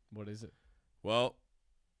 What is it? Well,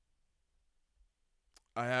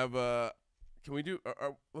 I have can we do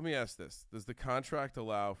let me ask this. Does the contract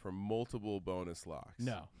allow for multiple bonus locks?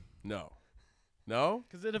 No. No?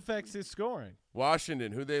 Because it affects his scoring.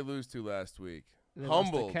 Washington, who'd they lose to last week? They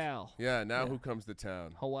lost to Humbled. Cal. Yeah, now Yeah. who comes to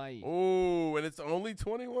town? Hawaii. Oh, and it's only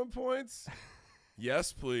 21 points?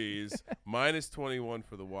 Yes, please. Minus 21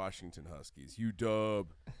 for the Washington Huskies. You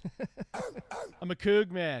dub. I'm a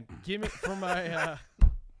Coug man. Give me for my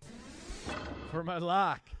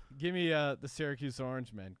lock. Give me the Syracuse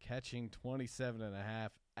Orangemen catching 27.5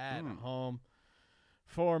 at home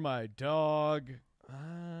for my dog.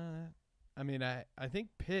 I mean, I think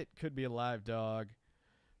Pitt could be a live dog.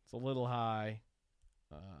 It's a little high.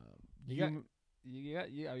 You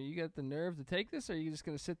got the nerve to take this, or are you just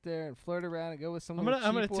gonna sit there and flirt around and go with someone?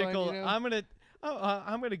 I'm gonna cheap tickle. One, you know?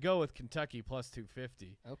 I'm gonna go with Kentucky plus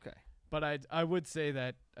 250. Okay. But I would say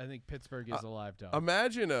that I think Pittsburgh is a live dog.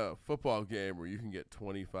 Imagine a football game where you can get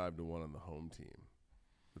 25 to 1 on the home team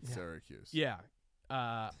with Syracuse. Yeah.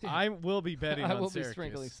 I will be betting I on will Syracuse. be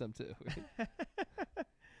sprinkling some too.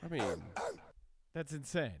 I mean, That's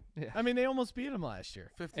insane. Yeah. I mean, they almost beat him last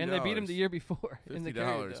year. $50. And they beat him the year before in the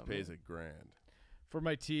Carrier $50 Dome. pays $1,000. For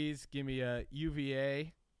my tees, give me a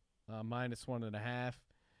UVA minus 1.5,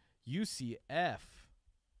 UCF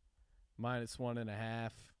minus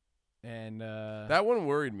 1.5, and That one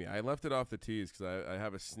worried me. I left it off the tees because I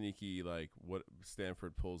have a sneaky, like, what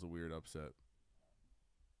Stanford pulls a weird upset.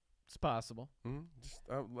 it's possible. Just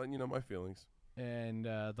letting you know my feelings. And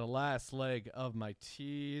the last leg of my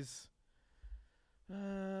tees,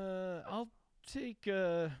 I'll take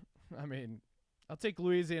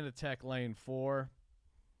Louisiana Tech lane 4.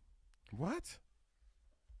 What?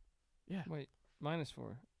 Yeah. Wait,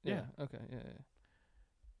 -4. Yeah. Okay. Yeah.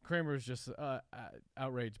 Kramer's just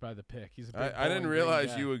outraged by the pick. He's a big I didn't Bowling Green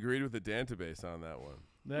realize guy. you agreed with the database on that one.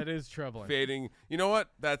 That is troubling. Fading. You know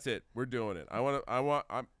what? That's it. We're doing it.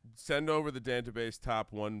 I'm send over the database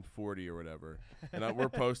top 140 or whatever, and we're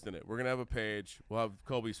posting it. We're gonna have a page. We'll have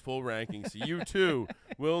Colby's full rankings, so you too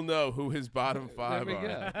will know who his bottom 5 There we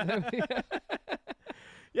are. go. There we go.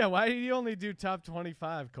 Yeah, why did you only do top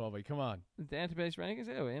 25, Colby? Come on. Database rankings.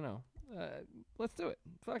 Yeah, let's do it.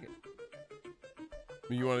 Fuck it.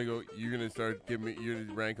 You want to go? You're gonna start giving me. You're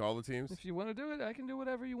gonna rank all the teams. If you want to do it, I can do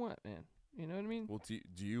whatever you want, man. You know what I mean? Well, do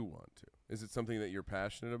you want to? Is it something that you're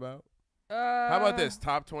passionate about? How about this?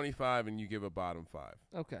 Top 25, and you give a bottom 5.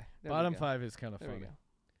 Okay. there we Bottom go. 5 is kind of There we funny. go.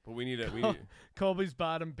 But we need it. Colby's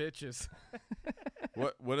bottom bitches.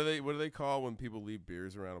 What do they call when people leave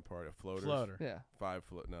beers around a party? A floater. Floater. Yeah. 5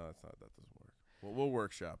 float. No, that doesn't work. Well, we'll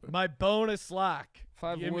workshop it. My bonus lock.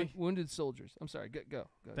 5 Give me- wounded soldiers. I'm sorry. Go.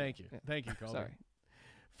 Thank you. Yeah. Thank you, Colby. Sorry.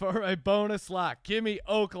 For my bonus lock, give me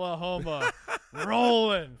Oklahoma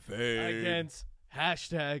rolling Fade. against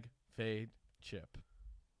 #fade chip.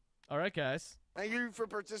 All right, guys. Thank you for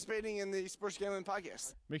participating in the Sports Gambling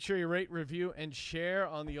Podcast. Make sure you rate, review, and share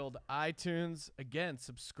on the old iTunes. Again,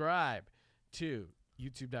 subscribe to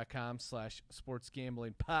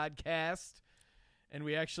youtube.com/sportsgamblingpodcast. And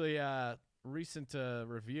we actually, recent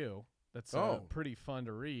review that's pretty fun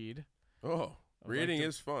to read. Oh, reading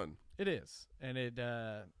is fun. It is. And it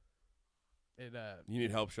You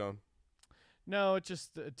need help, Sean? no, it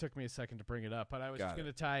took me a second to bring it up, but I was Got just going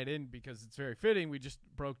to tie it in because it's very fitting. We just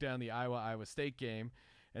broke down the Iowa State game,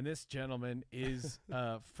 and this gentleman is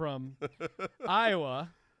from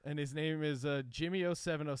Iowa, and his name is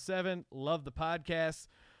Jimmy0707. Love the podcast.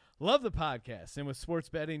 Love the podcast. And with sports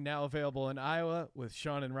betting now available in Iowa with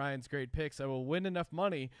Sean and Ryan's great picks, I will win enough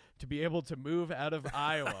money to be able to move out of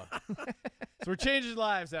Iowa. So we're changing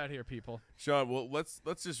lives out here, people. Sean, well, let's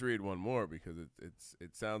just read one more because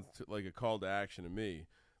it sounds like a call to action to me.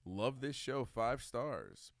 Love this show, 5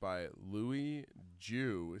 stars by Louis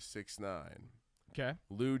Jew 69. Okay.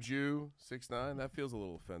 Lou Jew 69. That feels a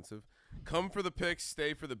little offensive. Come for the picks,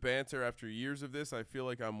 stay for the banter. After years of this, I feel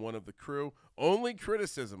like I'm one of the crew. Only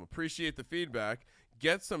criticism. Appreciate the feedback.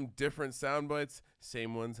 Get some different sound bites.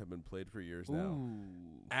 Same ones have been played for years now.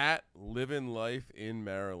 Ooh. At Living Life in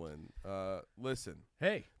Maryland. Listen,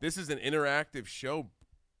 Hey. this is an interactive show,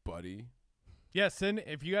 buddy. Yes, and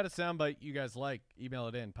if you got a soundbite you guys like, email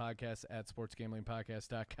it in,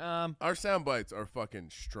 podcast@sportsgamblingpodcast.com. Our sound bites are fucking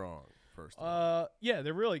strong. First of all. Yeah,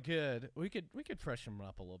 they're really good. We could freshen them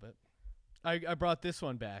up a little bit. I brought this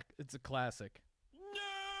one back. It's a classic.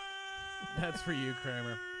 That's for you,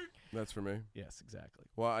 Kramer. That's for me. Yes, exactly.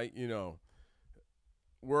 Well,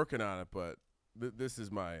 working on it, but this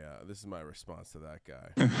is my response to that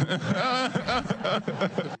guy.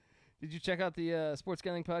 Did you check out the Sports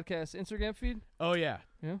Gambling Podcast Instagram feed? Oh, yeah.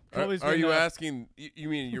 Yeah. Kobe's Are been, you asking? You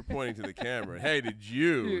mean you're pointing to the camera? Hey, did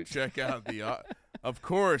you Dude. check out the? Of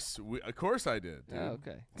course I did. Dude. Oh,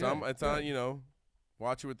 okay. It's on.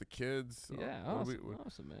 Watch it with the kids. Yeah,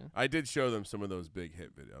 awesome, man. I did show them some of those big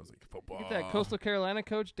hit videos. I was like, football. Look at that Coastal Carolina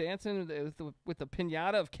coach dancing with the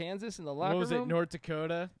pinata of Kansas in the locker what was room. it, North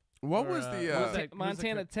Dakota? What Or, was the? what was that-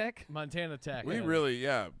 Montana Tech. Montana Tech. We yeah. really,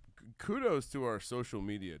 kudos to our social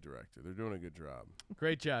media director. They're doing a good job.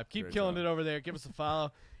 Great job. Keep Great killing job. it over there. Give us a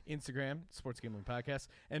follow. Instagram, Sports Gambling Podcast.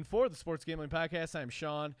 And for the Sports Gambling Podcast, I'm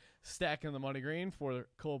Sean, stacking the money green for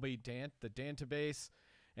Colby Dant, the Dantabase.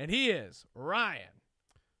 And he is Ryan.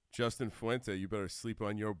 Justin Fuente, you better sleep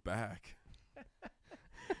on your back.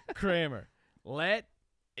 Kramer. Let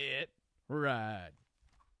it ride.